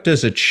 what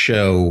does it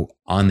show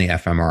on the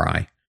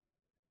fMRI?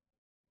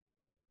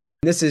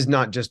 This is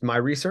not just my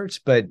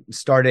research, but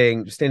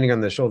standing on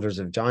the shoulders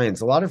of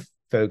giants, a lot of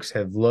folks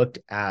have looked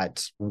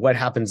at what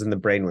happens in the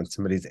brain when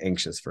somebody's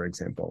anxious, for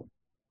example.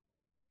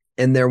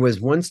 And there was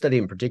one study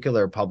in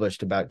particular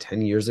published about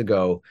 10 years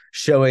ago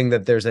showing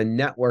that there's a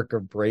network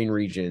of brain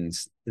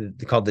regions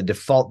called the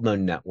default mode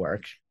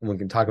network. And we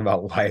can talk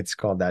about why it's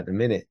called that in a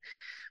minute.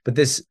 But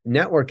this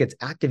network gets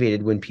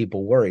activated when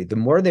people worry. The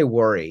more they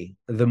worry,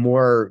 the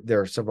more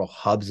there are several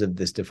hubs of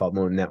this default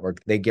mode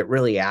network. They get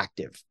really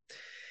active.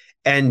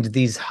 And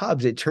these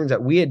hubs, it turns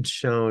out we had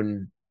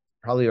shown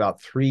probably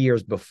about 3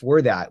 years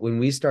before that, when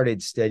we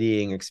started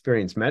studying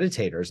experienced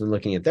meditators and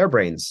looking at their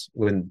brains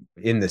when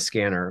in the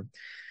scanner,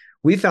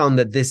 we found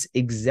that this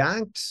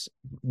exact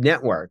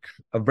network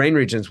of brain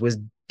regions was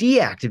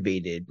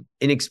deactivated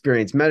in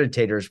experienced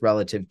meditators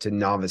relative to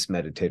novice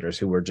meditators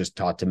who were just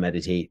taught to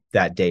meditate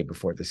that day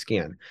before the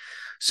scan.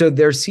 So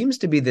there seems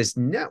to be this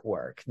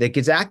network that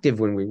gets active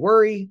when we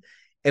worry,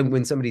 and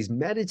when somebody's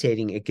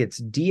meditating, it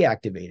gets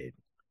deactivated.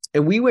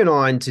 And we went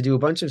on to do a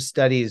bunch of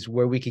studies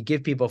where we could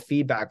give people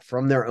feedback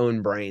from their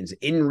own brains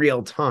in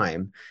real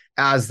time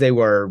as they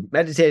were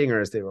meditating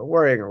or as they were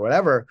worrying or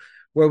whatever,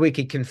 where we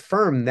could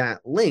confirm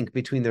that link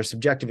between their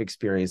subjective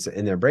experience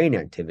and their brain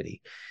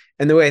activity.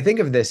 And the way I think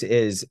of this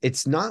is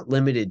it's not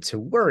limited to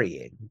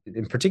worrying.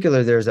 In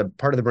particular, there's a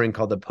part of the brain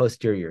called the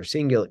posterior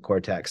cingulate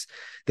cortex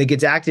that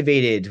gets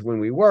activated when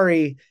we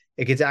worry.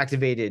 It gets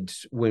activated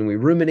when we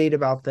ruminate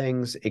about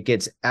things. It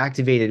gets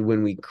activated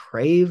when we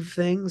crave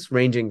things,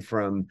 ranging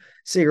from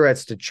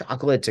cigarettes to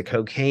chocolate to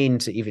cocaine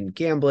to even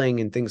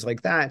gambling and things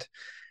like that.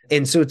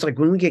 And so it's like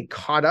when we get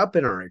caught up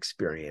in our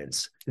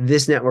experience,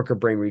 this network of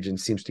brain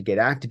regions seems to get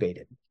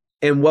activated.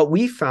 And what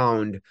we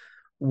found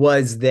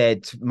was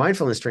that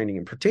mindfulness training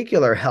in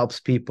particular helps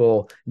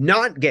people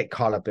not get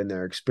caught up in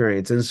their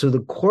experience. And so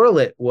the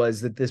correlate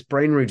was that this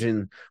brain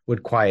region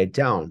would quiet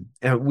down.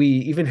 And we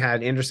even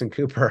had Anderson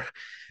Cooper,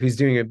 who's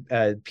doing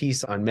a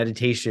piece on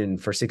meditation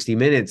for 60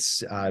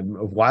 Minutes a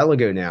while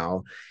ago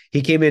now.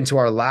 He came into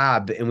our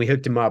lab and we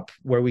hooked him up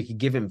where we could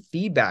give him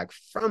feedback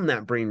from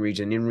that brain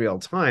region in real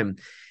time.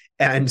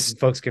 And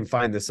folks can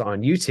find this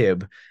on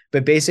YouTube.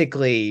 But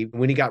basically,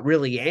 when he got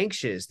really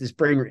anxious, this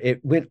brain,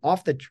 it went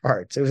off the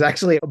charts. It was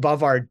actually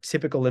above our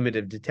typical limit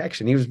of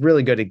detection. He was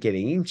really good at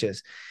getting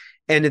anxious.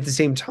 And at the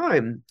same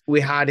time, we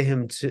had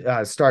him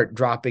to start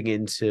dropping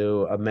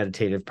into a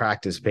meditative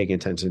practice, paying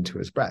attention to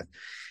his breath.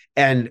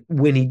 And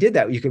when he did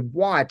that, you could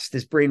watch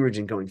this brain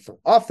region going from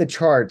off the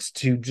charts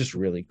to just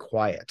really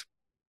quiet.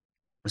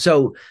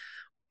 So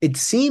it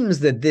seems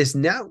that this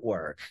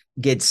network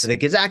gets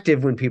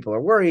active when people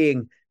are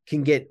worrying,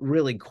 can get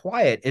really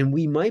quiet, and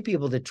we might be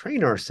able to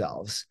train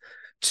ourselves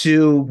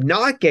to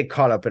not get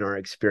caught up in our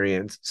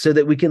experience so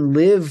that we can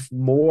live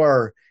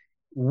more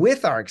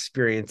with our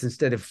experience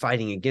instead of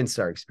fighting against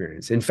our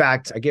experience. In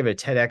fact, I gave a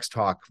TEDx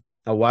talk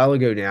a while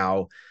ago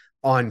now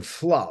on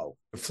flow.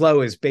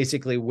 Flow is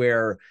basically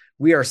where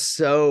we are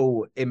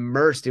so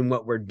immersed in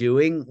what we're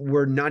doing,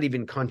 we're not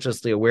even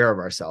consciously aware of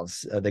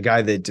ourselves. The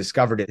guy that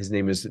discovered it, his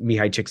name is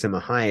Mihai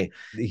Csikszentmihalyi.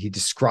 He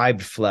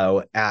described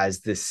flow as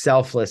this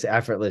selfless,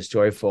 effortless,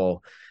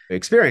 joyful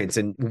experience.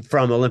 And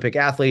from Olympic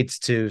athletes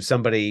to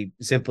somebody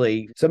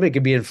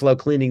could be in flow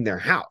cleaning their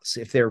house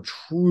if they're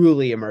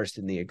truly immersed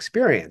in the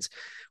experience.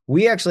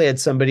 We actually had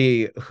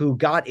somebody who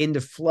got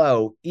into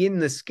flow in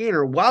the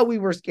scanner while we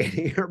were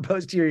scanning her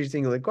posterior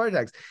cingulate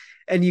cortex.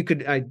 And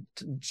I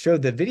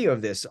showed the video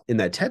of this in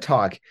that TED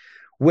Talk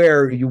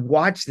where you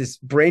watch this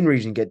brain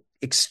region get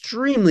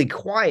extremely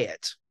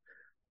quiet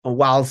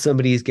while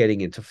somebody is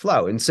getting into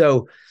flow. And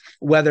so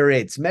whether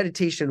it's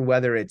meditation,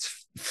 whether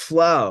it's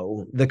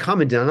flow, the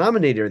common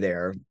denominator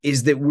there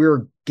is that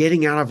we're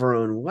getting out of our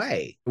own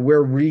way.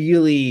 We're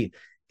really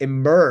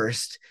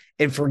immersed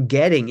and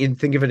forgetting, and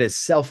think of it as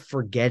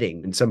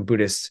self-forgetting. In some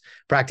Buddhist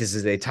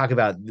practices, they talk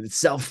about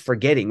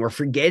self-forgetting. We're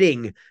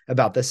forgetting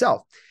about the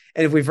self.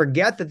 And if we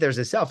forget that there's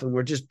a self and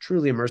we're just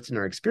truly immersed in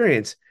our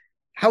experience,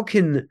 how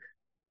can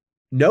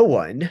no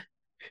one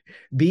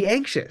be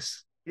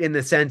anxious in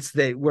the sense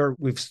that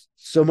we've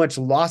so much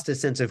lost a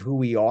sense of who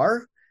we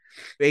are?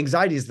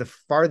 Anxiety is the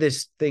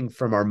farthest thing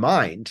from our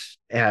mind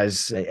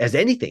as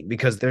anything,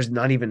 because there's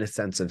not even a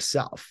sense of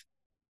self.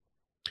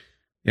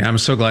 Yeah, I'm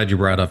so glad you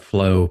brought up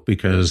flow,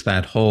 because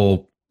that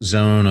whole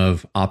zone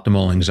of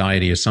optimal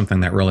anxiety is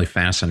something that really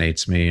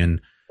fascinates me. And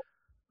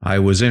I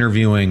was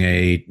interviewing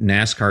a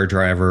NASCAR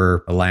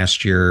driver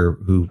last year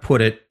who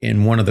put it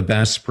in one of the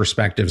best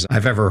perspectives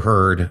I've ever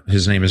heard.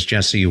 His name is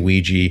Jesse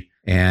Uigi.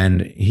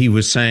 And he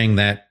was saying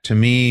that, to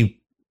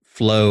me,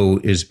 flow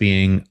is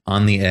being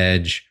on the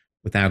edge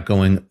without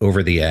going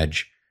over the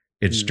edge.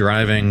 It's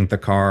driving the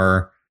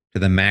car to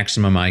the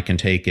maximum I can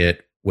take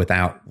it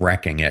without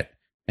wrecking it,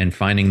 and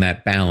finding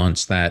that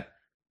balance that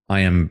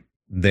I am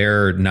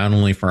there not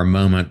only for a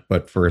moment,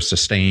 but for a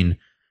sustained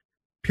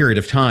period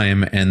of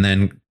time, and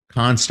then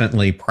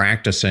constantly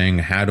practicing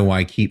how do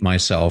I keep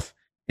myself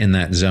in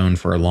that zone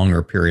for a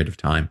longer period of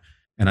time.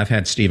 And I've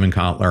had Stephen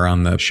Kotler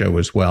on the show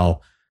as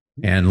well,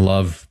 and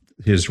love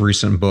his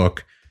recent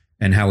book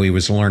and how he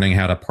was learning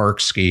how to park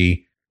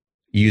ski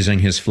using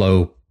his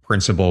flow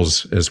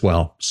principles as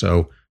well.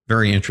 So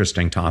very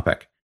interesting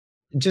topic.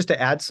 Just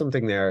to add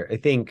something there, I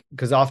think,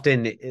 because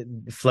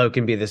often flow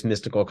can be this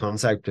mystical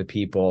concept to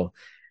people.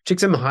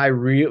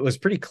 Csikszentmihalyi was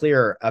pretty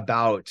clear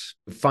about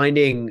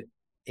finding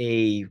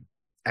a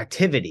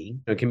activity.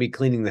 It can be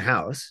cleaning the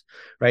house,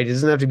 right? It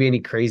doesn't have to be any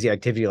crazy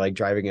activity like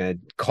driving a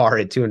car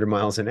at 200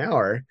 miles an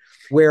hour,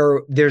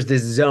 where there's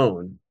this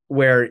zone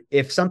where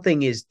if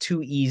something is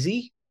too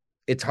easy,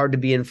 it's hard to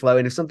be in flow.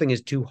 And if something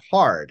is too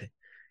hard,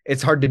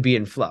 it's hard to be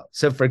in flow.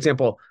 So for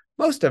example,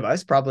 most of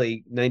us,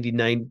 probably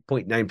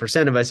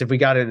 99.9% of us, if we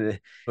got in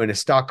a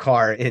stock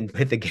car and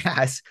hit the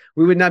gas,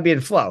 we would not be in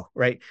flow,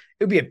 right?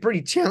 It would be a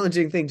pretty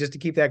challenging thing just to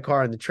keep that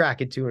car on the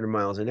track at 200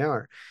 miles an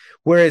hour.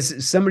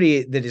 Whereas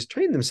somebody that has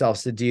trained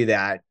themselves to do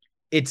that,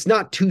 it's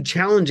not too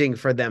challenging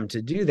for them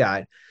to do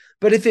that.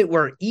 But if it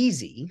were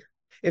easy,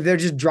 if they're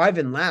just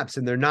driving laps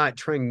and they're not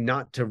trying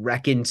not to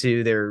wreck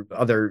into the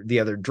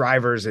other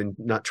drivers and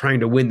not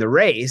trying to win the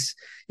race,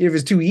 if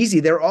it's too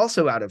easy, they're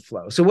also out of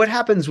flow. So what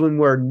happens when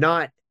we're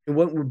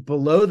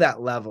below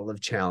that level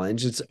of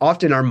challenge? It's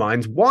often our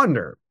minds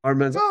wander. Our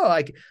minds,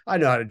 I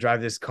know how to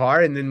drive this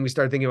car. And then we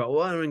start thinking about,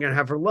 what am I going to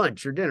have for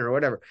lunch or dinner or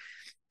whatever.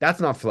 That's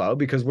not flow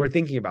because we're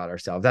thinking about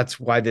ourselves. That's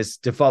why this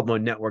default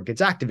mode network gets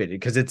activated,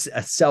 because it's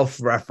a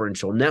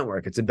self-referential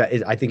network.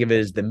 I think of it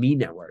as the me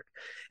network.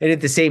 And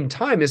at the same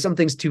time, if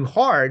something's too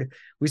hard,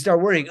 we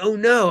start worrying, oh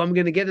no, I'm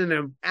going to get in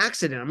an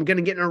accident. I'm going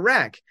to get in a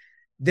wreck.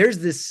 There's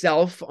this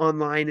self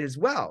online as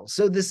well.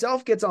 So the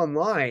self gets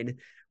online,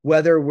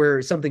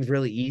 whether something's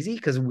really easy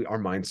because our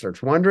mind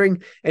starts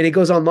wandering, and it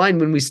goes online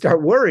when we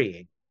start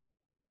worrying.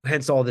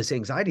 Hence all this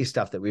anxiety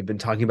stuff that we've been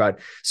talking about.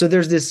 So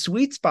there's this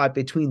sweet spot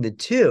between the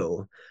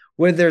two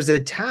where there's a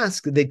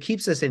task that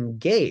keeps us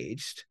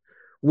engaged,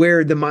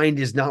 where the mind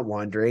is not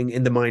wandering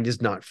and the mind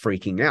is not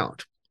freaking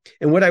out.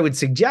 And what I would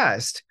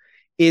suggest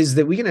is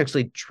that we can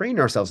actually train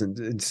ourselves,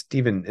 and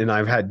Stephen and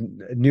I've had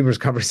numerous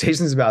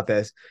conversations about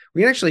this.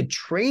 We can actually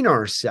train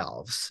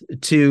ourselves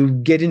to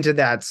get into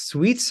that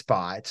sweet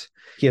spot.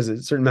 He has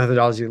a certain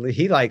methodology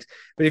he likes,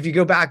 but if you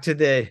go back to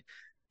the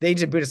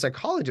ancient Buddhist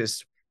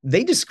psychologists,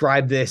 they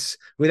describe this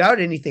without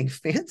anything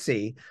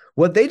fancy.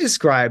 What they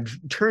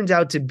described turns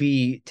out to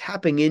be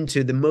tapping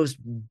into the most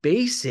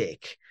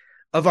basic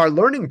of our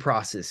learning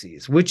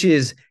processes, which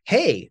is,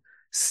 hey,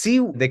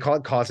 they call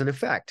it cause and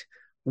effect.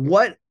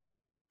 What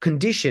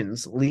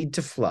conditions lead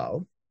to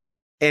flow,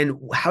 and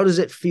how does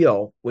it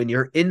feel when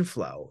you're in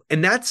flow?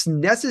 And that's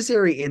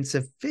necessary and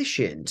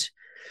sufficient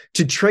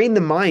to train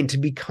the mind to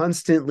be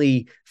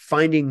constantly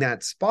finding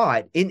that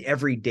spot in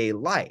everyday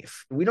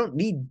life. We don't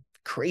need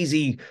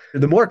crazy.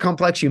 The more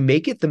complex you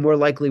make it, the more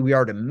likely we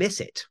are to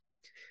miss it,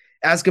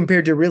 as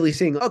compared to really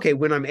seeing, okay,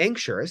 when I'm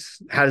anxious,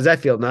 how does that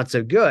feel? Not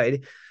so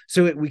good.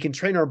 So we can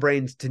train our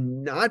brains to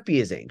not be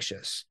as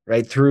anxious,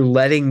 right? Through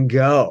letting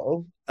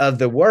go of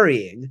the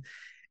worrying.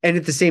 And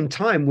at the same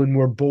time, when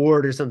we're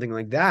bored or something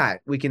like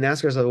that, we can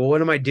ask ourselves, well, what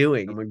am I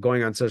doing? Am I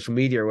going on social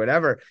media or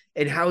whatever?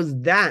 And how is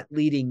that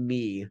leading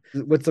me?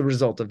 What's the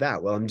result of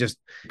that? Well, I'm just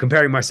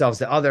comparing myself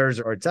to others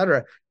or et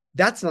cetera.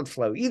 That's not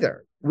flow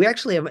either. We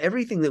actually have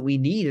everything that we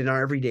need in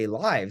our everyday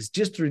lives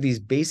just through these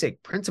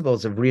basic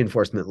principles of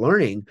reinforcement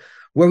learning,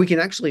 where we can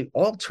actually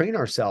all train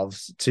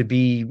ourselves to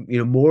be,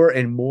 more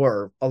and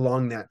more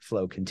along that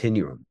flow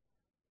continuum.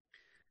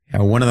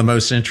 Yeah, one of the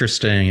most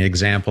interesting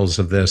examples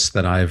of this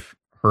that I've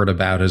heard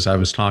about is I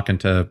was talking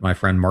to my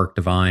friend Mark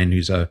Devine,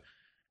 who's a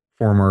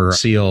former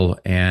SEAL,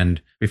 and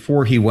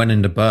before he went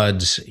into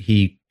BUDS,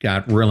 he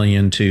got really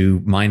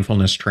into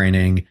mindfulness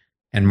training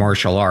and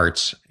martial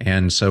arts.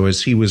 And so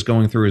as he was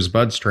going through his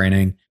BUDS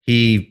training,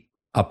 he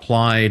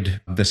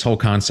applied this whole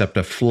concept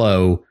of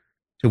flow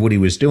to what he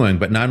was doing.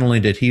 But not only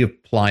did he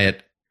apply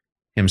it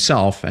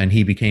himself, and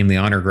he became the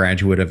honor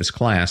graduate of his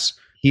class,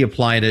 he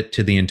applied it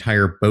to the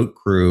entire boat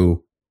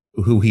crew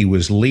who he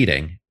was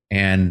leading.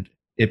 And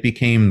it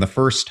became the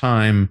first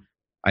time,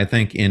 I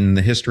think, in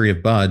the history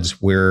of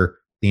BUDS where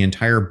the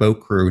entire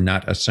boat crew,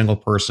 not a single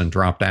person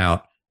dropped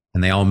out,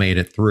 and they all made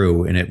it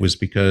through. And it was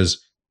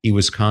because he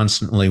was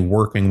constantly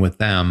working with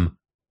them,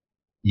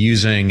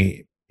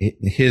 using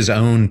his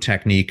own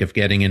technique of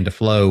getting into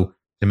flow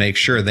to make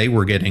sure they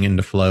were getting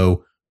into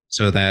flow,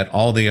 so that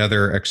all the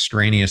other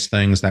extraneous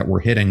things that were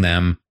hitting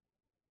them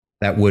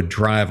that would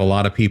drive a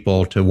lot of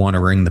people to want to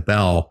ring the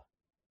bell,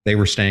 they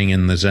were staying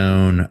in the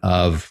zone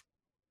of,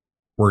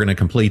 we're going to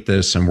complete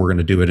this and we're going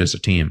to do it as a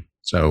team.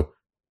 So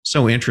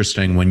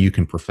interesting when you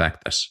can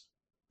perfect this.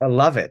 I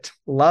love it.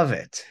 Love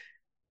it.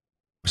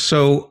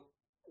 So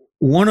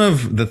one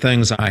of the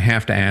things I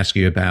have to ask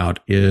you about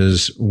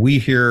is, we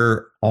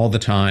hear all the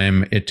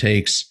time, it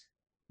takes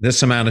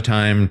this amount of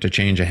time to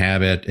change a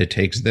habit, it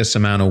takes this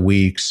amount of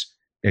weeks,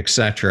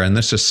 etc. And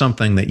this is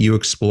something that you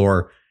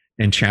explore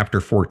in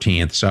chapter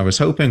 14. So I was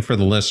hoping for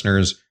the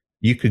listeners,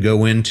 you could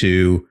go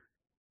into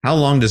how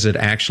long does it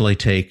actually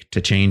take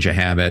to change a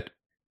habit?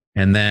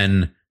 And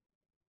then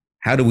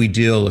how do we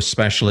deal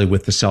especially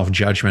with the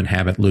self-judgment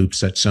habit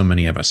loops that so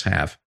many of us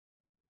have?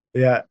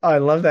 Yeah, I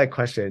love that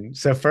question.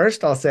 So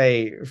first, I'll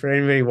say, for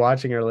anybody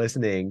watching or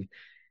listening,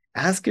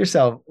 ask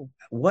yourself,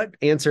 what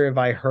answer have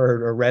I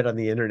heard or read on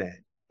the internet?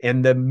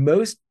 And the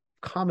most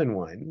common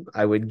one,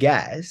 I would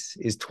guess,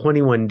 is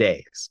 21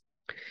 days,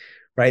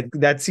 right?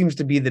 That seems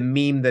to be the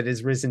meme that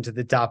has risen to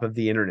the top of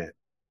the internet.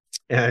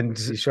 And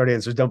the short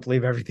answer is, don't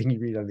believe everything you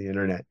read on the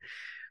internet.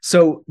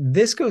 So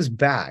this goes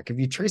back, if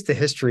you trace the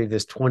history of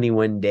this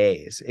 21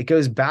 days, it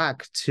goes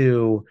back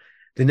to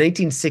the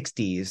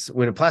 1960s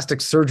when a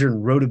plastic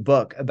surgeon wrote a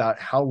book about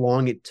how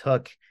long it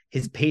took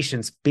his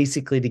patients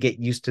basically to get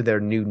used to their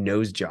new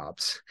nose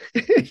jobs.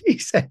 He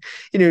said,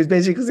 he was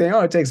basically saying,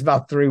 oh, it takes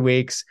about 3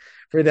 weeks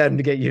for them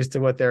to get used to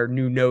what their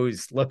new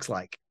nose looks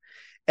like.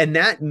 And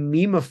that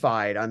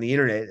memified on the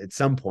internet at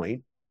some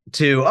point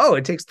to, oh,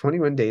 it takes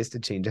 21 days to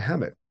change a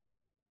habit.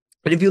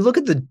 And if you look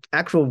at the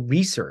actual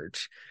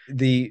research,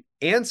 the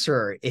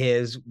answer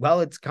is,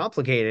 well, it's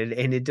complicated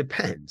and it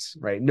depends,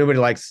 right? Nobody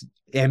likes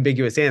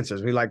ambiguous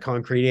answers. We like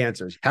concrete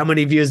answers. How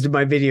many views did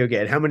my video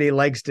get? How many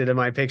likes did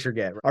my picture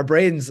get? Our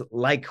brains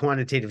like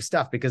quantitative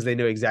stuff because they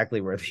know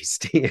exactly where they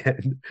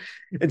stand.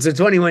 And so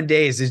 21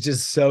 days is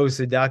just so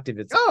seductive.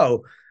 It's,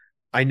 oh,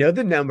 I know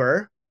the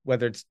number,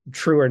 whether it's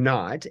true or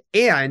not,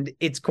 and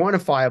it's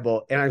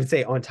quantifiable. And I would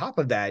say on top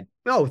of that,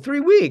 oh, 3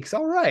 weeks.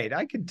 All right,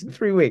 I could do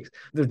 3 weeks.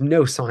 There's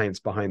no science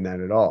behind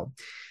that at all.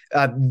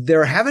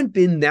 There haven't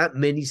been that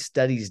many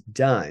studies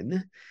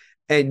done.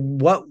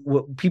 And what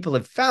people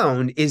have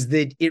found is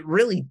that it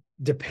really,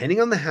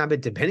 depending on the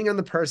habit, depending on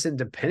the person,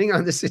 depending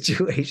on the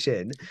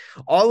situation,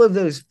 all of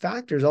those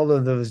factors, all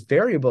of those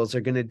variables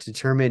are going to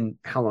determine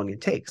how long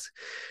it takes.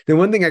 The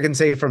one thing I can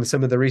say from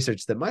some of the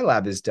research that my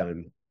lab has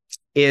done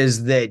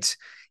is that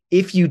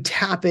if you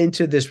tap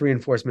into this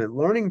reinforcement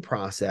learning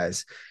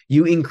process,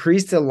 you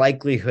increase the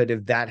likelihood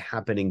of that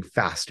happening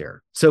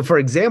faster. So, for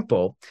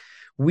example,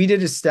 we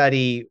did a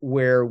study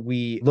where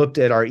we looked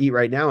at our Eat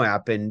Right Now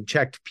app and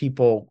checked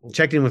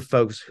in with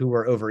folks who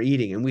were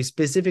overeating. And we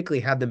specifically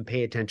had them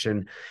pay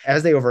attention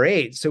as they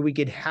overate so we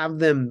could have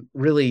them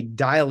really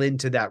dial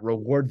into that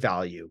reward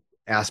value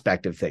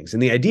aspect of things.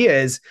 And the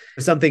idea is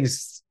if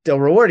something's still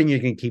rewarding, you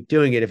can keep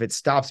doing it. If it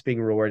stops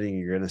being rewarding,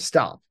 you're going to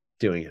stop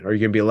doing it, or you're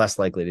going to be less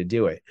likely to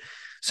do it.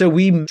 So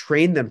we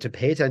train them to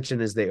pay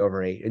attention as they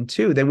overate. And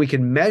 2, then we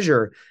can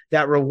measure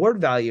that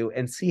reward value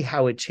and see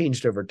how it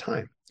changed over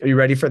time. Are you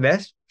ready for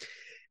this?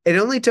 It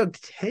only took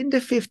 10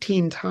 to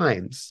 15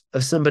 times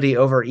of somebody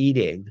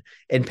overeating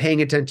and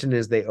paying attention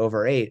as they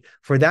overate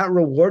for that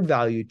reward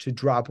value to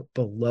drop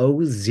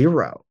below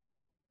zero.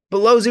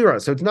 Below zero.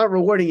 So it's not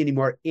rewarding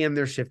anymore, and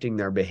they're shifting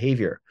their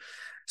behavior.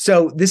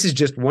 So this is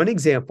just one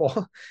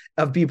example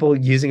of people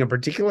using a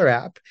particular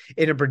app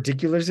in a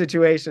particular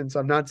situation. So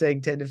I'm not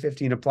saying 10 to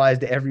 15 applies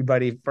to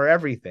everybody for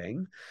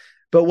everything,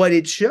 but what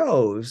it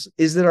shows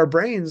is that our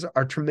brains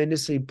are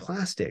tremendously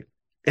plastic.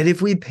 And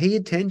if we pay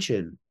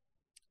attention,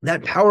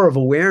 that power of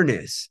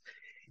awareness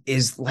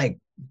is like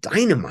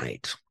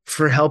dynamite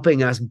for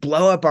helping us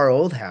blow up our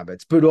old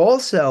habits, but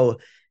also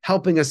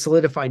helping us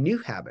solidify new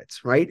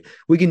habits, right?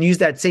 We can use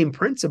that same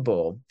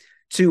principle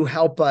to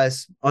help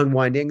us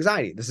unwind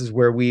anxiety. This is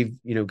where we've,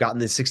 gotten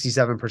this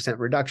 67%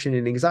 reduction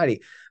in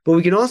anxiety, but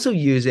we can also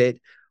use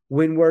it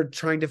when we're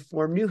trying to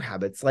form new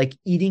habits like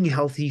eating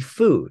healthy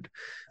food,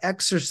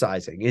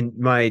 exercising. In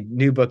my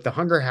new book, The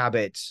Hunger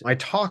Habit, I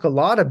talk a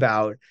lot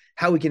about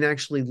how we can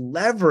actually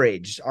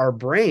leverage our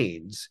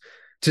brains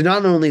to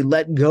not only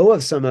let go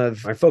of some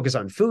of, I focus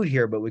on food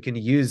here, but we can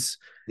use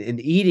in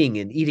eating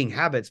and eating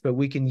habits, but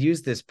we can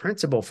use this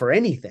principle for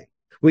anything.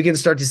 We can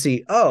start to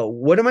see, oh,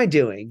 what am I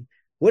doing?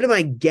 What am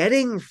I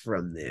getting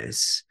from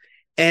this?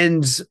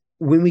 And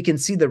when we can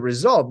see the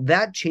result,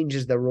 that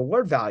changes the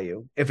reward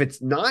value. If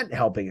it's not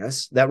helping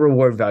us, that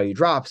reward value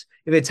drops.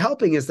 If it's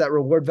helping us, that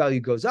reward value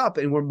goes up,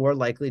 and we're more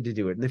likely to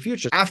do it in the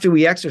future. After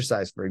we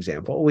exercise, for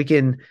example, we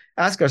can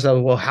ask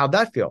ourselves, well, how'd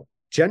that feel?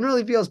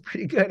 Generally feels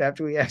pretty good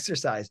after we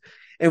exercise.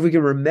 And if we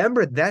can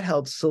remember, that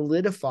helps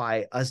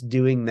solidify us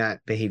doing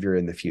that behavior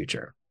in the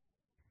future.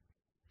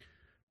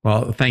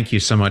 Well, thank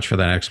you so much for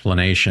that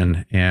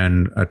explanation.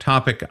 And a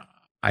topic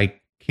I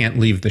can't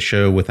leave the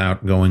show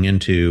without going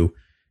into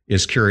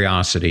is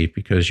curiosity,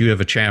 because you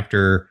have a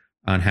chapter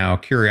on how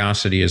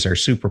curiosity is our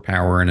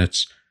superpower. And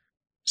it's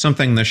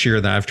something this year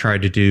that I've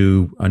tried to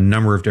do a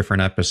number of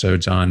different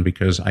episodes on,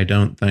 because I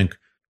don't think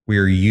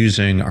we're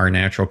using our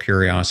natural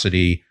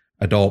curiosity,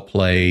 adult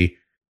play,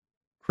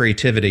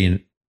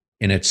 creativity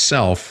in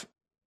itself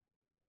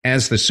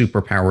as the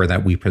superpower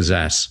that we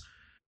possess.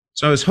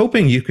 So I was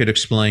hoping you could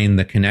explain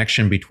the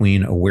connection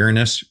between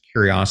awareness,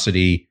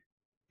 curiosity,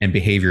 and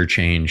behavior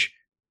change,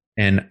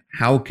 and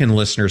how can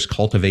listeners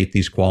cultivate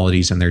these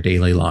qualities in their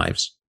daily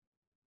lives?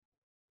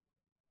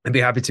 I'd be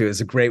happy to. It's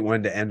a great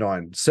one to end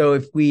on. So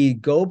if we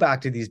go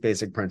back to these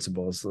basic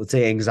principles, let's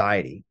say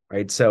anxiety,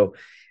 right? So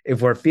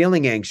if we're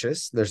feeling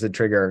anxious, there's the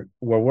trigger.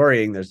 We're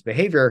worrying, there's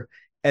behavior.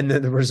 And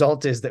then the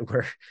result is that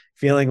we're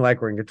feeling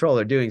like we're in control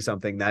or doing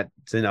something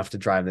that's enough to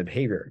drive the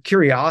behavior.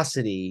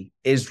 Curiosity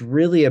is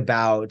really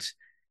about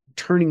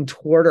turning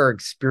toward our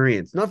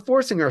experience, not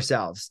forcing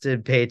ourselves to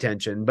pay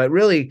attention, but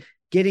really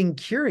getting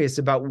curious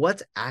about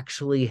what's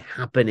actually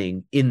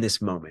happening in this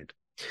moment.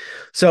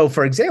 So,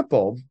 for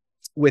example,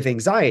 with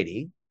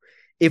anxiety,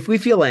 if we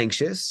feel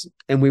anxious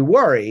and we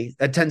worry,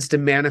 that tends to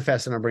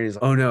manifest in our brain as,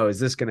 oh no,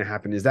 is this going to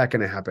happen? Is that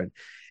going to happen?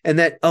 And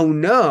that, oh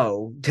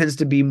no, tends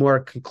to be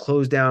more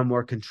closed down,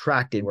 more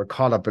contracted. We're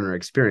caught up in our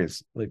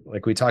experience,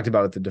 like we talked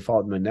about with the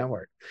default mode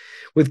network.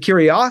 With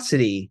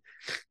curiosity,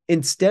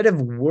 instead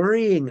of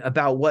worrying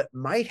about what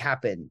might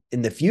happen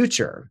in the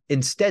future,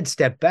 instead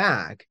step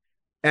back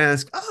and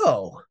ask,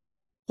 oh,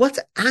 what's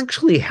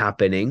actually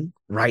happening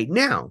right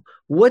now?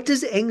 What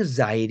does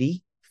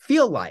anxiety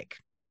feel like?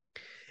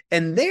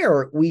 And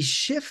there we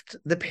shift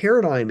the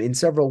paradigm in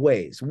several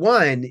ways.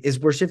 One is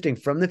we're shifting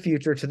from the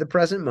future to the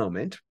present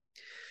moment.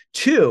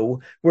 Two,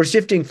 we're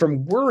shifting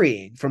from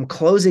worrying, from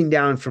closing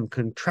down, from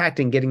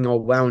contracting, getting all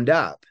wound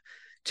up,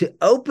 to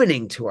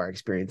opening to our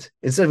experience.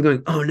 Instead of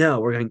going, oh no,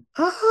 we're going,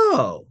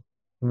 oh,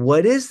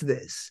 what is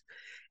this?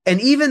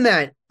 And even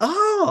that,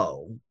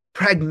 oh,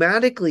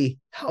 pragmatically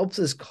helps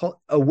us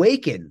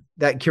awaken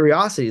that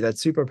curiosity, that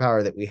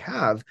superpower that we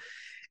have,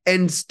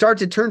 and start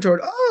to turn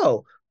toward,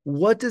 oh,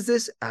 what does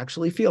this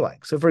actually feel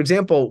like? So, for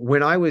example,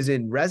 when I was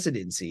in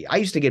residency, I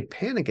used to get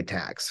panic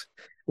attacks.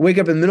 Wake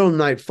up in the middle of the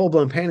night, full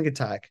blown panic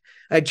attack.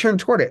 I turn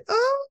toward it.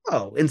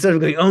 Oh, instead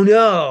of going, oh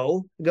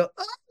no, I go,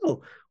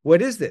 oh,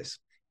 what is this?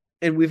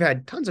 And we've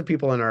had tons of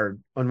people in our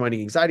unwinding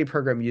anxiety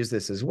program use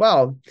this as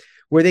well,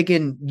 where they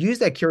can use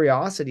that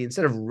curiosity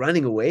instead of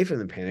running away from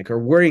the panic or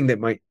worrying that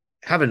might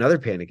have another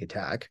panic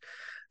attack.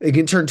 They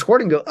can turn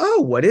toward and go,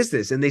 oh, what is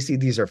this? And they see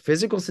these are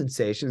physical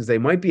sensations. They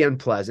might be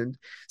unpleasant.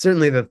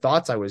 Certainly the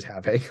thoughts I was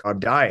having, I'm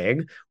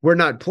dying, were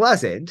not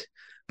pleasant.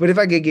 But if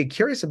I could get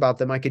curious about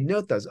them, I could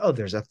note those. Oh,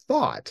 there's a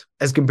thought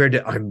as compared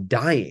to I'm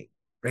dying,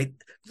 right?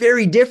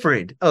 Very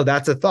different. Oh,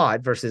 that's a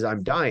thought versus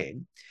I'm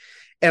dying.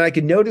 And I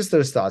could notice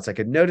those thoughts. I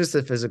could notice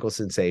the physical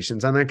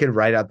sensations, and I could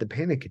write out the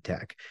panic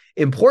attack.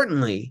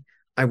 Importantly,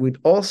 I would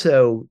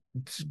also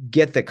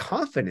get the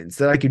confidence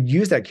that I could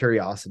use that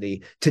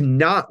curiosity to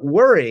not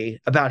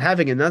worry about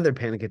having another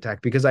panic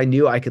attack because I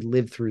knew I could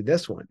live through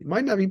this one. It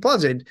might not be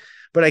pleasant,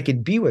 but I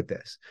could be with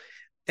this.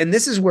 And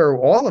this is where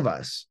all of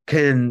us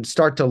can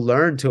start to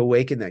learn to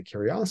awaken that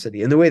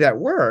curiosity. And the way that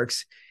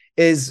works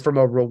is from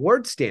a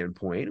reward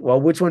standpoint. Well,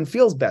 which one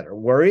feels better,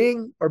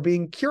 worrying or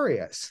being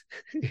curious?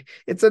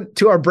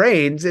 To our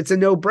brains, it's a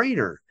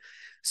no-brainer.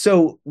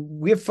 So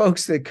we have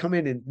folks that come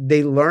in and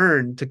they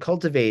learn to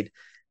cultivate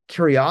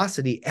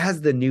curiosity as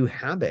the new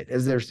habit,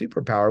 as their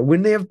superpower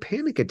when they have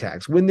panic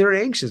attacks, when they're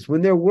anxious,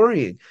 when they're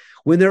worrying,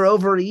 when they're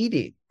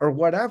overeating or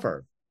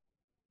whatever.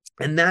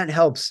 And that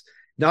helps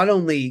not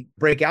only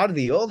break out of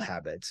the old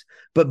habits,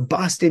 but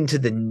bust into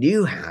the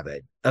new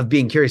habit of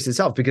being curious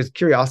itself, because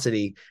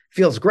curiosity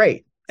feels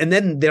great. And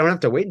then they don't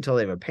have to wait until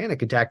they have a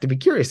panic attack to be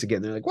curious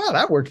again. They're like, wow,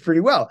 that worked pretty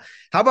well.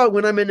 How about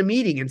when I'm in a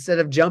meeting, instead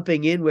of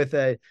jumping in with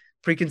a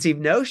preconceived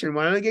notion,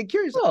 why don't I get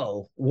curious?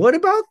 Oh, what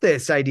about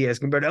this idea as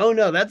compared to, oh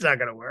no, that's not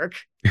going to work.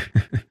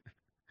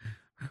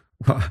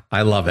 Well,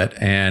 I love it.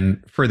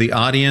 And for the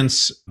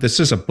audience, this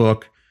is a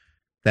book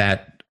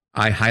that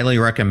I highly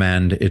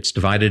recommend. It's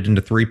divided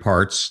into 3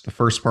 parts. The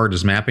first part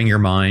is mapping your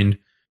mind.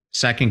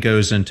 Second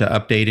goes into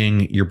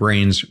updating your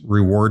brain's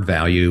reward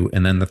value.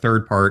 And then the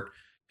third part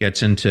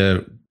gets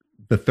into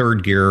the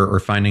third gear, or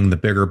finding the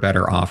bigger,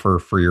 better offer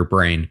for your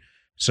brain.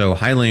 So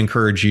highly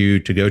encourage you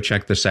to go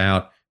check this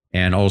out,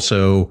 and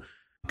also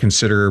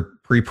consider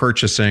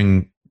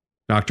pre-purchasing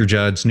Dr.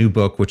 Judd's new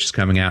book, which is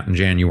coming out in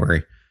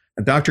January.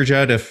 Dr.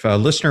 Judd, if a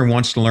listener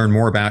wants to learn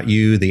more about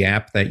you, the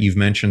app that you've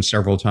mentioned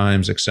several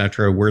times,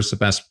 etc., where's the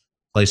best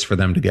place for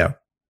them to go?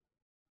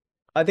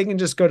 They can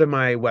just go to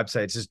my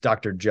website. It's just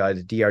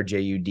drjud.com.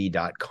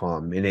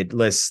 And it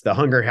lists the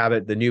Hunger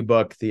Habit, the new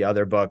book, the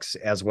other books,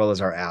 as well as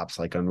our apps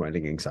like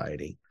Unwinding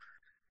Anxiety.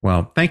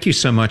 Well, thank you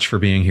so much for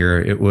being here.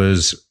 It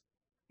was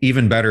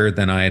even better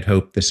than I had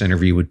hoped this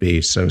interview would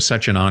be. So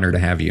such an honor to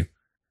have you.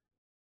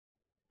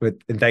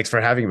 And thanks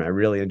for having me. I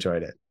really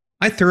enjoyed it.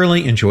 I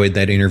thoroughly enjoyed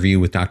that interview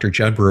with Dr.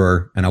 Judd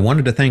Brewer, and I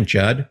wanted to thank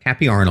Judd,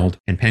 Happy Arnold,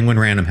 and Penguin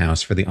Random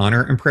House for the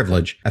honor and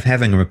privilege of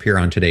having him appear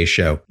on today's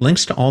show.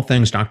 Links to all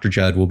things Dr.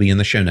 Judd will be in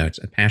the show notes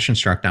at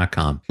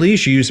passionstruck.com.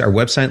 Please use our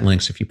website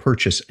links if you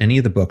purchase any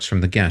of the books from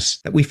the guests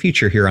that we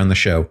feature here on the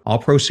show. All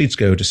proceeds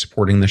go to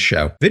supporting the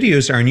show.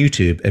 Videos are on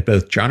YouTube at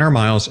both John R.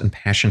 Miles and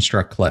Passion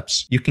Struck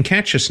Clips. You can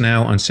catch us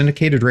now on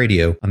syndicated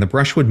radio on the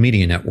Brushwood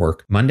Media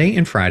Network, Monday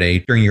and Friday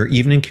during your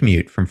evening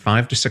commute from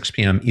 5 to 6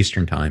 p.m.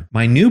 Eastern Time.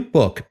 My new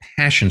book,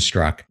 Passion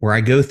Struck, where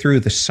I go through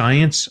the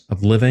science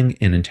of living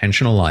an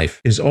intentional life,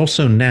 is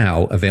also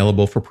now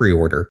available for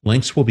pre-order.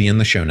 Links will be in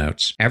the show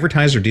notes.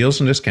 Advertiser deals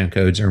and discount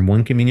codes are in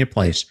one convenient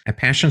place at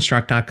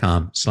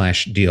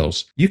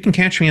passionstruck.com/deals. You can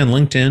catch me on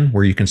LinkedIn,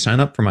 where you can sign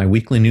up for my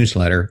weekly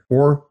newsletter,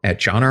 or at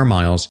John R.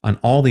 Miles on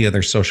all the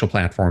other social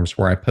platforms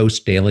where I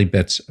post daily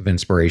bits of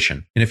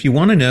inspiration. And if you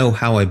want to know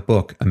how I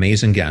book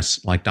amazing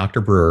guests like Dr.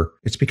 Brewer,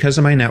 it's because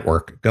of my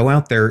network. Go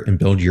out there and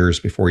build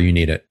yours before you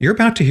need it. You're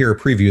about to hear a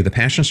preview of the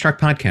Passion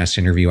Struck podcast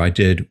interview I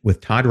did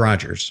with Todd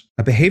Rogers,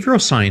 a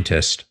behavioral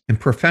scientist and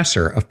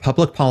professor of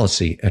public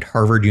policy at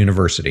Harvard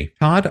University.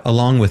 Todd,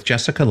 along with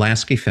Jessica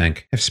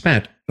Lasky-Fink, have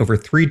spent over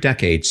 3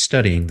 decades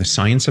studying the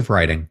science of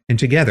writing, and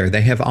together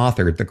they have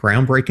authored the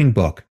groundbreaking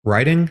book,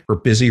 Writing for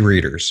Busy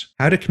Readers: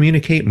 How to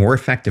Communicate More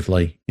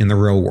Effectively in the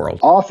Real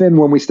World. Often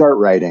when we start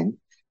writing,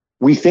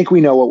 we think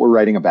we know what we're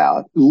writing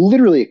about.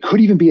 Literally, it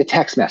could even be a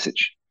text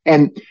message.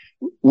 And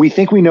we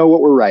think we know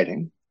what we're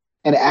writing.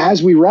 And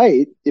as we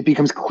write, it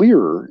becomes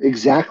clearer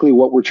exactly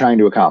what we're trying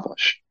to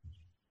accomplish.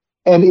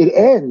 And it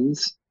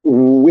ends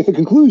with a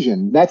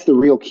conclusion. That's the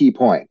real key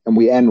point. And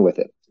we end with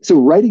it. So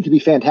writing can be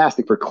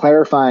fantastic for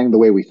clarifying the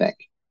way we think,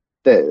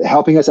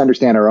 helping us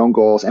understand our own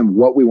goals and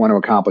what we want to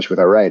accomplish with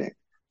our writing.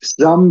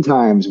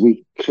 Sometimes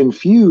we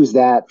confuse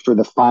that for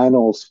the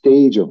final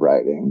stage of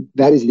writing.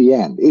 That is the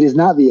end. It is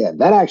not the end.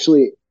 That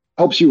actually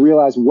helps you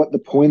realize what the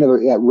point of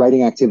that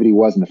writing activity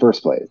was in the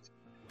first place,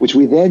 which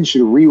we then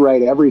should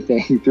rewrite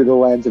everything through the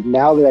lens of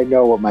now that I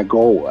know what my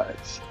goal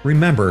was.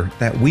 Remember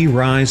that we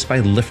rise by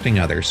lifting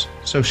others,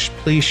 so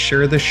please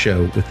share the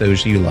show with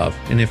those you love.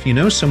 And if you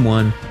know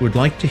someone who would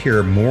like to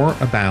hear more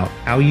about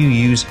how you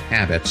use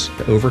habits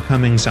to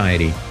overcome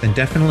anxiety, then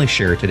definitely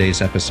share today's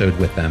episode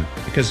with them,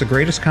 because the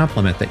greatest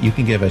compliment that you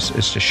can give us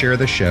is to share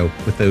the show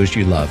with those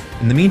you love.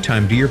 In the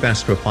meantime, do your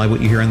best to apply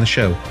what you hear on the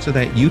show so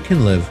that you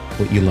can live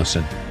what you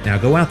listen. Now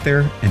go out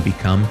there and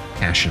become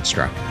passion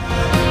struck.